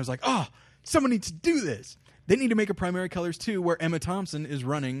day, and I was like, oh, someone needs to do this. They need to make a Primary Colors 2 where Emma Thompson is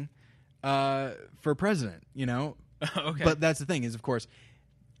running for president, Okay. But that's the thing is, of course,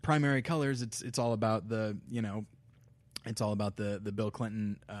 Primary Colors, it's all about the, it's all about the Bill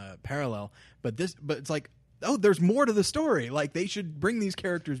Clinton parallel. But it's like, oh, there's more to the story. Like, they should bring these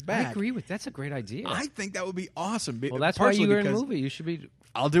characters back. I agree with that's a great idea. I think that would be awesome. well, that's why you were in a movie. You should be.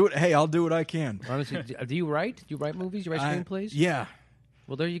 I'll do it. Hey, I'll do what I can. Honestly, do you write? Do you write movies? You write screenplays? Yeah.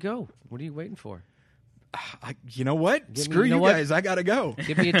 Well, there you go. What are you waiting for? You know what? Give me- Screw you know you what? guys. I gotta go.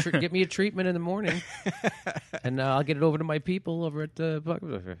 Give me a treatment in the morning, and I'll get it over to my people over at the.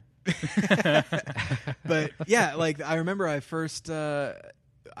 But yeah, I remember I first I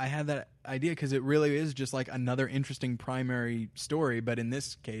had that idea because it really is just another interesting primary story. But in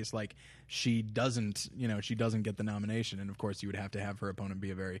this case, she doesn't get the nomination, and of course you would have to have her opponent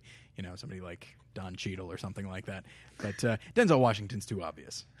be a very somebody like Don Cheadle or something like that. But Denzel Washington's too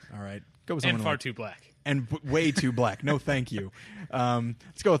obvious. All right, go with someone and far too black. and way too black. No, thank you.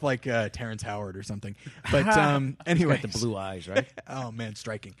 Let's go with Terrence Howard or something. But anyway, Got the blue eyes, right? Oh man,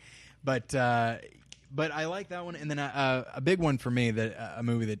 striking. But I like that one, and then a big one for me that a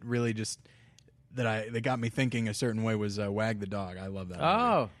movie that really just that got me thinking a certain way was Wag the Dog. I love that. Movie.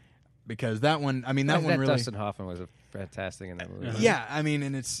 Oh, Because that one, I mean, that one really. Dustin Hoffman was fantastic in that movie. Yeah, I mean,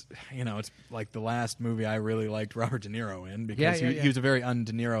 and it's it's like the last movie I really liked Robert De Niro in because Yeah. he was a very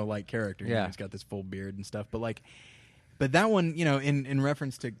un-De Niro like character. Yeah. He's got this full beard and stuff, but that one, in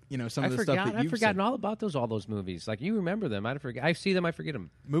reference to some of the stuff that I've you've forgotten said, all about all those movies. You remember them. I see them. I forget them.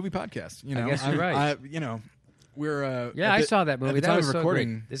 movie podcast. I guess you're right. We're Yeah, I saw that movie. At the That time was of so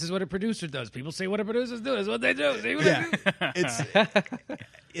recording. great. This is what a producer does. People say what a producer does. Is what they do. See what Yeah, they do?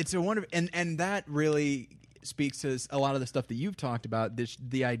 it's a wonderful, and that really speaks to a lot of the stuff that you've talked about.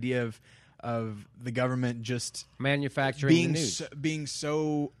 The idea of the government just Manufacturing the being news. being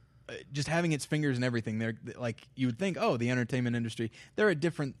so just having its fingers in everything. They're like, you would think, oh, the entertainment industry, they're a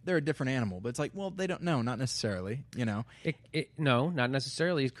different animal, but it's like, well, they don't know, not necessarily, you know. No, not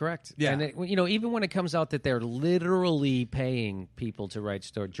necessarily is correct. Yeah. And even when it comes out that they're literally paying people to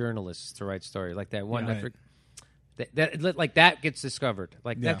write journalists to write story, like that one, Right. like that gets discovered.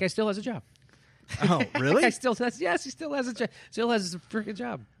 Like Yeah. that guy still has a job. Oh, really? He still has a job. Still has a freaking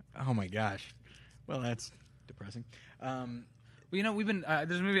job. Oh my gosh. Well, that's depressing. Well, you know, we've been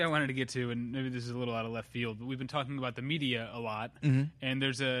there's a movie I wanted to get to, and maybe this is a little out of left field, but we've been talking about the media a lot, and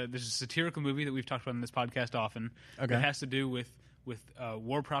there's a satirical movie that we've talked about in this podcast often Okay. that has to do with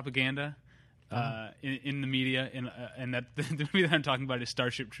war propaganda in the media, and that the movie that I'm talking about is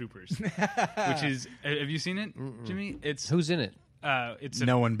Starship Troopers, which is have you seen it, Jimmy? It's Who's in it? it's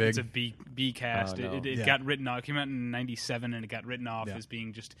No one big. It's a B cast. Oh, no. It Yeah. got written off. It came out in '97, and it got written off Yeah. as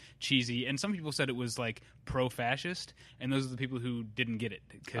being just cheesy. And some people said it was like pro-fascist, and those are the people who didn't get it.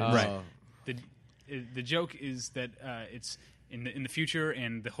 'Cause Right. The joke is that it's in the future,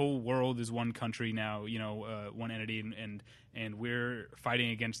 and the whole world is one country now. You know, one entity, and we're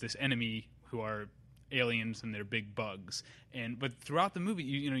fighting against this enemy who are aliens and they're big bugs. But throughout the movie,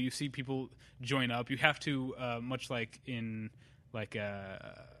 you see people join up. You have to much like in.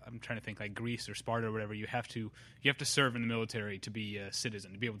 I'm trying to think, like Greece or Sparta or whatever. You have to serve in the military to be a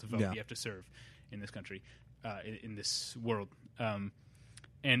citizen, to be able to vote. Yeah. You have to serve in this country, in this world.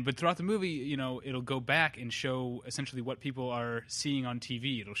 But throughout the movie, it'll go back and show essentially what people are seeing on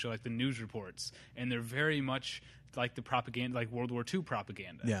TV. It'll show like the news reports, and they're very much like the propaganda, like World War II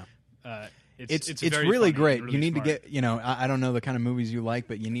propaganda. Yeah. It's It's very really funny great. and really You need smart. to get, I don't know the kind of movies you like,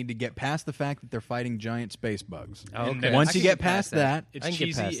 but you need to get past the fact that they're fighting giant space bugs. Oh, And okay. once Once I you can get past that, It's I can get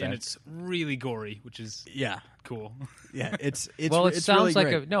cheesy past and that. it's really gory, which is yeah, cool. yeah, it's Well, it it's sounds really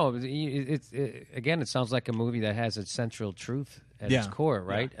like great. again, it sounds like a movie that has its central truth at its Yeah. core,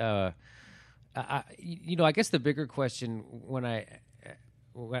 right? I guess the bigger question when I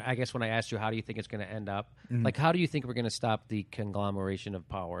asked you, how do you think it's going to end up? Like, how do you think we're going to stop the conglomeration of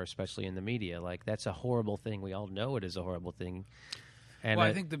power, especially in the media? Like, that's a horrible thing. We all know it is a horrible thing. And Well,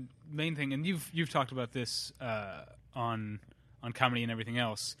 I think the main thing, and you've talked about this on comedy and everything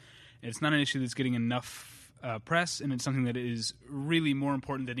else. It's not an issue that's getting enough press, and it's something that is really more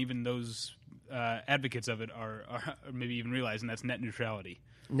important than even those advocates of it are maybe even realize, and that's net neutrality.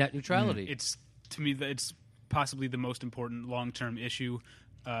 net neutrality. It's to me it's possibly the most important long-term issue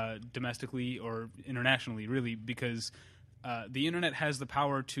domestically or internationally, really, because the internet has the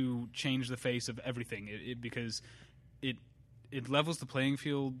power to change the face of everything. Because it levels the playing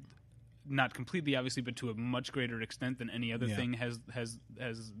field, not completely, obviously, but to a much greater extent than any other Yeah. thing has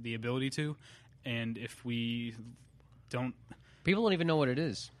the ability to. And if we don't, People don't even know what it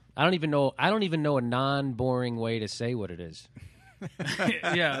is. I don't even know a non-boring way to say what it is.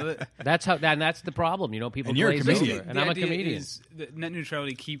 yeah. That's that's the problem. People And you're a glaze comedian. over, and The I'm a idea comedian. is that net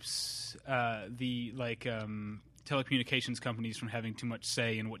neutrality keeps the telecommunications companies from having too much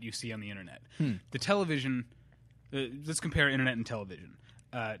say in what you see on the internet. The television. Let's compare internet and television.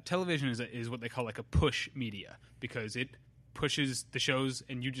 Television is what they call like a push media, because it pushes the shows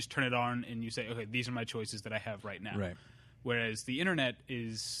and you just turn it on and you say, okay, these are my choices that I have right now. Right. Whereas the internet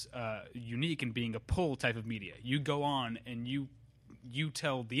is unique in being a pull type of media. You go on and you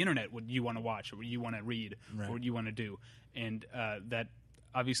tell the internet what you want to watch or what you want to read or what you want to do, and that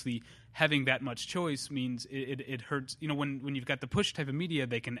obviously having that much choice means it hurts. When you've got the push type of media,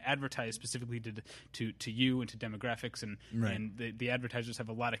 they can advertise specifically to you and to demographics, and the advertisers have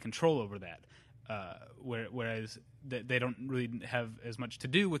a lot of control over that. Whereas they don't really have as much to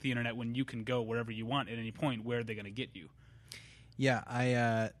do with the internet when you can go wherever you want at any point. Where are they going to get you?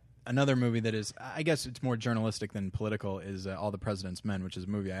 Yeah, another movie that is, I guess it's more journalistic than political, is All the President's Men, which is a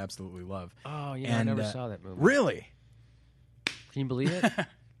movie I absolutely love. Oh yeah, I And, never saw that movie. Really? Can you believe it?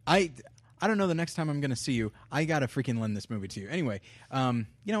 I don't know. The next time I'm going to see you, I gotta freaking lend this movie to you. Anyway,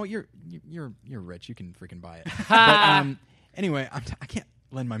 you're rich. You can freaking buy it. But anyway, I can't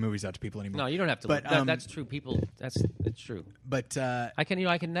lend my movies out to people anymore. No, you don't have to. But, That's true. It's true. But I can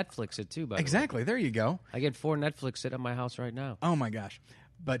Netflix it too. By the way. exactly, there you go. I get 4 Netflix sitting at my house right now. Oh my gosh!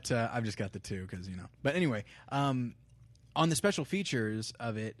 But I've just got the 2 because But anyway, on the special features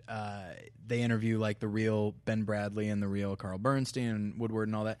of it, they interview like the real Ben Bradley and the real Carl Bernstein and Woodward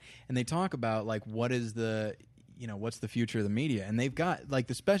and all that, and they talk about like what's the future of the media, and they've got like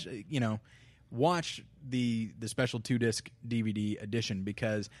the special, watch the special 2-disc DVD edition,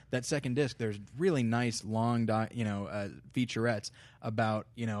 because that second disc there's really nice long featurettes about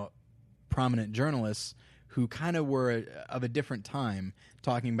prominent journalists who kind of were of a different time,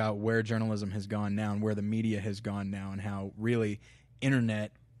 talking about where journalism has gone now and where the media has gone now, and how really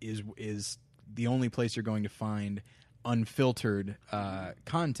internet is the only place you're going to find unfiltered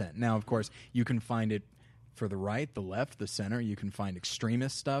content. Now, of course, you can find it for the right, the left, the center. You can find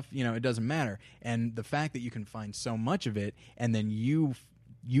extremist stuff. It doesn't matter. And the fact that you can find so much of it, and then you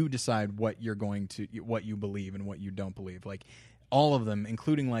decide what you believe and what you don't believe. Like all of them,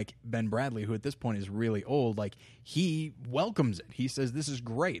 including like Ben Bradley, who at this point is really old. Like he welcomes it. He says this is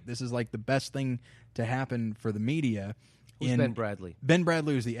great. This is like the best thing to happen for the media. Who's Ben Bradley? Ben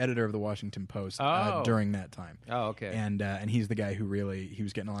Bradley was the editor of the Washington Post during that time. Oh, okay. And he's the guy who he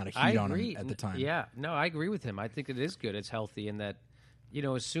was getting a lot of heat on him at the time. Yeah, no, I agree with him. I think it is good. It's healthy in that,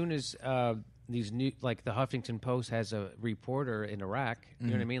 as soon as these new, like the Huffington Post has a reporter in Iraq, you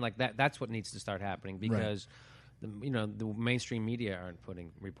know what I mean? Like that's what needs to start happening because, the mainstream media aren't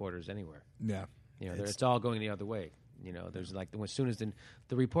putting reporters anywhere. Yeah. It's all going the other way. There's like as soon as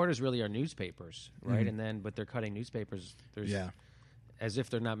the reporters really are newspapers, right? But they're cutting newspapers. As if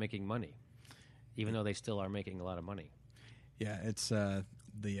they're not making money, even though they still are making a lot of money. Yeah, it's the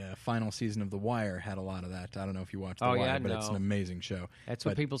final season of The Wire had a lot of that. I don't know if you watched The Wire, but it's an amazing show. That's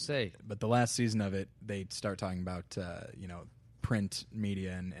what people say. But the last season of it, they start talking about print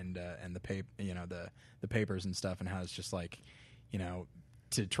media and the papers and stuff, and how it's just like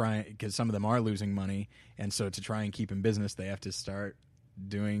to try, because some of them are losing money, and so to try and keep in business, they have to start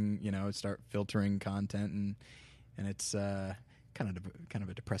start filtering content, and it's kind of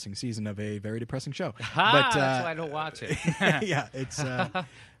a depressing season of a very depressing show. But that's why I don't watch it. Yeah, it's. I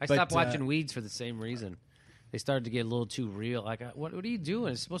stopped watching Weeds for the same reason. They started to get a little too real. Like, what are you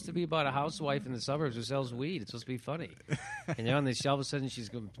doing? It's supposed to be about a housewife in the suburbs who sells weed. It's supposed to be funny. And all of a sudden she's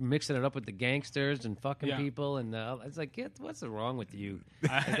mixing it up with the gangsters and fucking people. And it's like, what's wrong with you?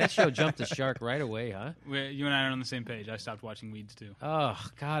 That show jumped the shark right away, huh? You and I are on the same page. I stopped watching Weeds too. Oh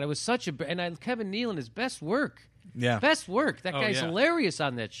God, it was such a Kevin Nealon, his best work. Yeah, best work. That guy's hilarious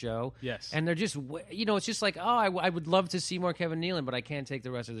on that show. Yes, and they're just it's just like I would love to see more Kevin Nealon, but I can't take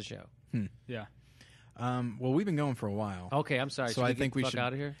the rest of the show. Yeah. Well, we've been going for a while. Okay, I'm sorry. So I think we should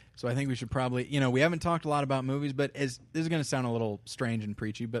out of here. So I think we should probably, we haven't talked a lot about movies, but this is going to sound a little strange and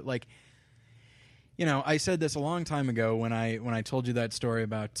preachy, but like, I said this a long time ago when I told you that story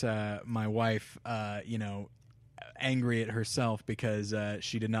about my wife, angry at herself because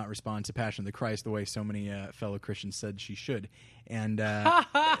she did not respond to Passion of the Christ the way so many fellow Christians said she should, and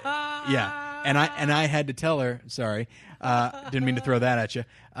yeah, and I had to tell her. Sorry, didn't mean to throw that at you,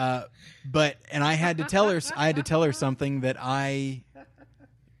 but I had to tell her something that I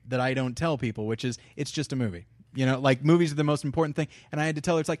don't tell people, which is it's just a movie. Like movies are the most important thing, and I had to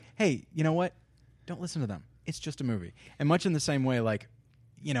tell her it's like, hey, you know what? Don't listen to them. It's just a movie, and much in the same way, like.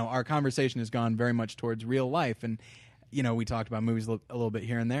 Our conversation has gone very much towards real life, and we talked about movies a little bit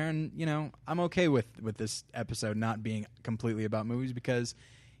here and there, and I'm okay with this episode not being completely about movies because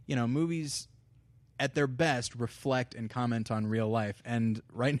movies at their best reflect and comment on real life, and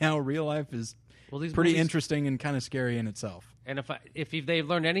right now real life is pretty interesting and kind of scary in itself. And if they've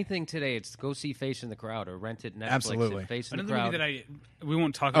learned anything today, it's go see Face in the Crowd or rent it Netflix. Absolutely. And Face in the Another Crowd. movie that we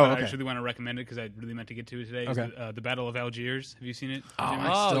won't talk about. I actually want to recommend it because I really meant to get to it today. Okay. Is the Battle of Algiers. Have you seen it?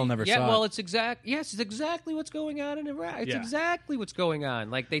 I still never saw it. Well, it's exactly what's going on in Iraq. It's exactly what's going on.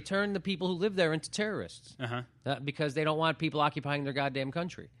 Like they turn the people who live there into terrorists because they don't want people occupying their goddamn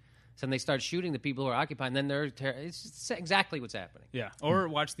country. So then they start shooting the people who are occupying. Then it's exactly what's happening. Yeah, or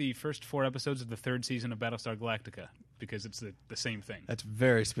watch the first 4 episodes of the 3rd season of Battlestar Galactica because it's the same thing. That's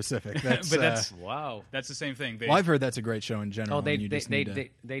very specific. Wow. That's the same thing. I've heard that's a great show in general. Oh, they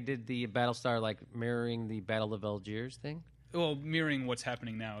did the Battlestar like mirroring the Battle of Algiers thing. Well, mirroring what's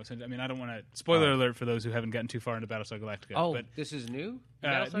happening now. So, I mean, I don't want to spoiler alert for those who haven't gotten too far into Battlestar Galactica. Oh, but, this is new?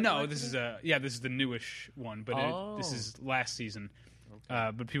 No, this is the newish one, but this is last season.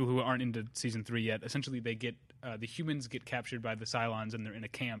 Okay. But people who aren't into season 3 yet, essentially they get the humans get captured by the Cylons and they're in a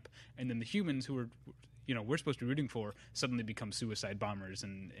camp, and then the humans who are we're supposed to be rooting for suddenly become suicide bombers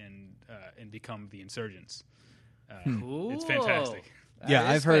and become the insurgents. Cool. It's fantastic. Yeah,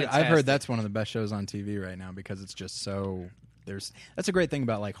 I've heard that's one of the best shows on TV right now because it's just so that's a great thing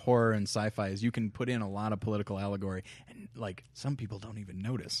about like horror and sci-fi is you can put in a lot of political allegory and like some people don't even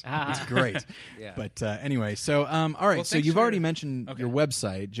notice. It's great. Yeah. But anyway, so all right, well, so you've already mentioned your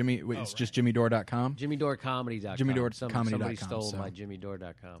website, Jimmy. It's just JimmyDore.com. JimmyDoreComedy.com. JimmyDoreComedy.com. Somebody stole my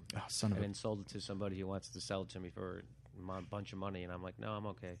JimmyDore.com. Oh, son of a! And then sold it to somebody who wants to sell it to me for a bunch of money, and I'm like, no, I'm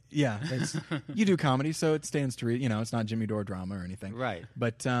okay. Yeah, you do comedy, so it stands to read. It's not Jimmy Dore drama or anything, right?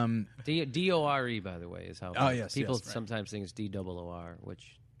 But DORE, by the way, is how. Oh yes, people yes, right. sometimes think it's DOOR,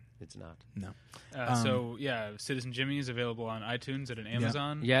 which It's not. No. So yeah, Citizen Jimmy is available on iTunes and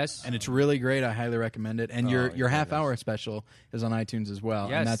Amazon. Yes. And it's really great. I highly recommend it. And your yeah, half hour special is on iTunes as well.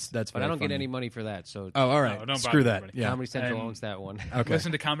 Yes. And that's but very I don't get funny. any money for that. So Oh, all right. No, don't Screw bother that. anybody. Yeah. Comedy Central And- owns that one. Okay.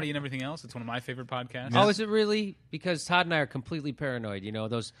 Listen to Comedy and Everything Else. It's one of my favorite podcasts. Oh, is it really? Because Todd and I are completely paranoid. You know,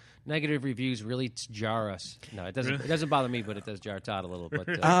 those negative reviews really jar us. No, it doesn't. Really? It doesn't bother me, but it does jar Todd a little.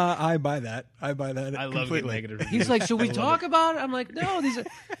 But I buy that. I I love getting completely. negative reviews. he's like, "Should we talk about it?" I'm like, "No, these are."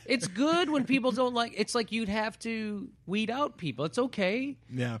 It's good when people don't like. It's like you'd have to weed out people. It's okay.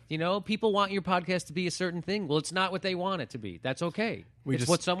 Yeah. You know, people want your podcast to be a certain thing. Well, it's not what they want it to be. That's okay. It's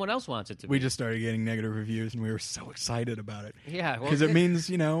what someone else wants it to be. We just started getting negative reviews, and we were so excited about it. Yeah, well, Because it means,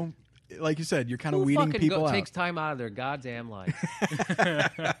 like you said, you're kind of who weeding fucking people out. takes time out of their goddamn life?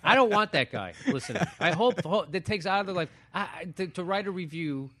 I don't want that guy listening. I hope that takes out of their life to write a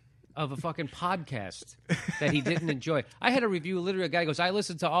review of a fucking podcast that he didn't enjoy. I had a review, literally a guy goes, I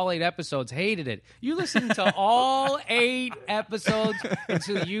listened to all 8 episodes, hated it. You listened to all 8 episodes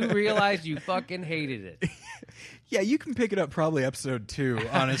until you realized you fucking hated it. Yeah, you can pick it up probably episode 2,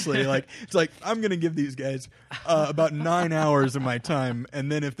 honestly. It's like, I'm going to give these guys about 9 hours of my time, and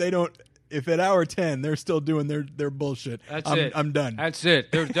then if at hour 10 they're still doing their bullshit, I'm done. That's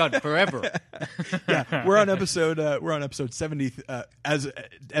it. They're done forever. Yeah, we're on episode 70 as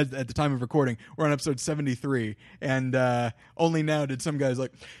at the time of recording. We're on episode 73, and only now did some guys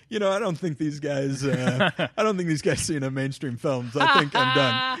like, I don't think these guys seen a mainstream films. I think I'm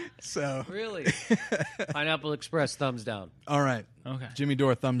done. So Really? Pineapple Express, thumbs down. all right. Okay. Jimmy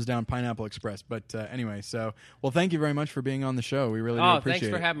Dore, thumbs down, Pineapple Express. But anyway, thank you very much for being on the show. We really do appreciate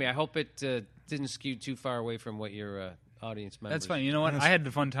thanks for it. having me. I hope it didn't skew too far away from what your audience members. That's fine. You know what? I had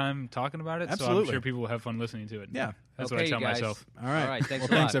a fun time talking about it, so Absolutely. I'm sure people will have fun listening to it. Yeah. That's Okay, what I tell you guys. myself. All right. All right, thanks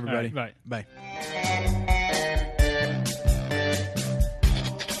well, a thanks lot. everybody. All right, bye. Bye.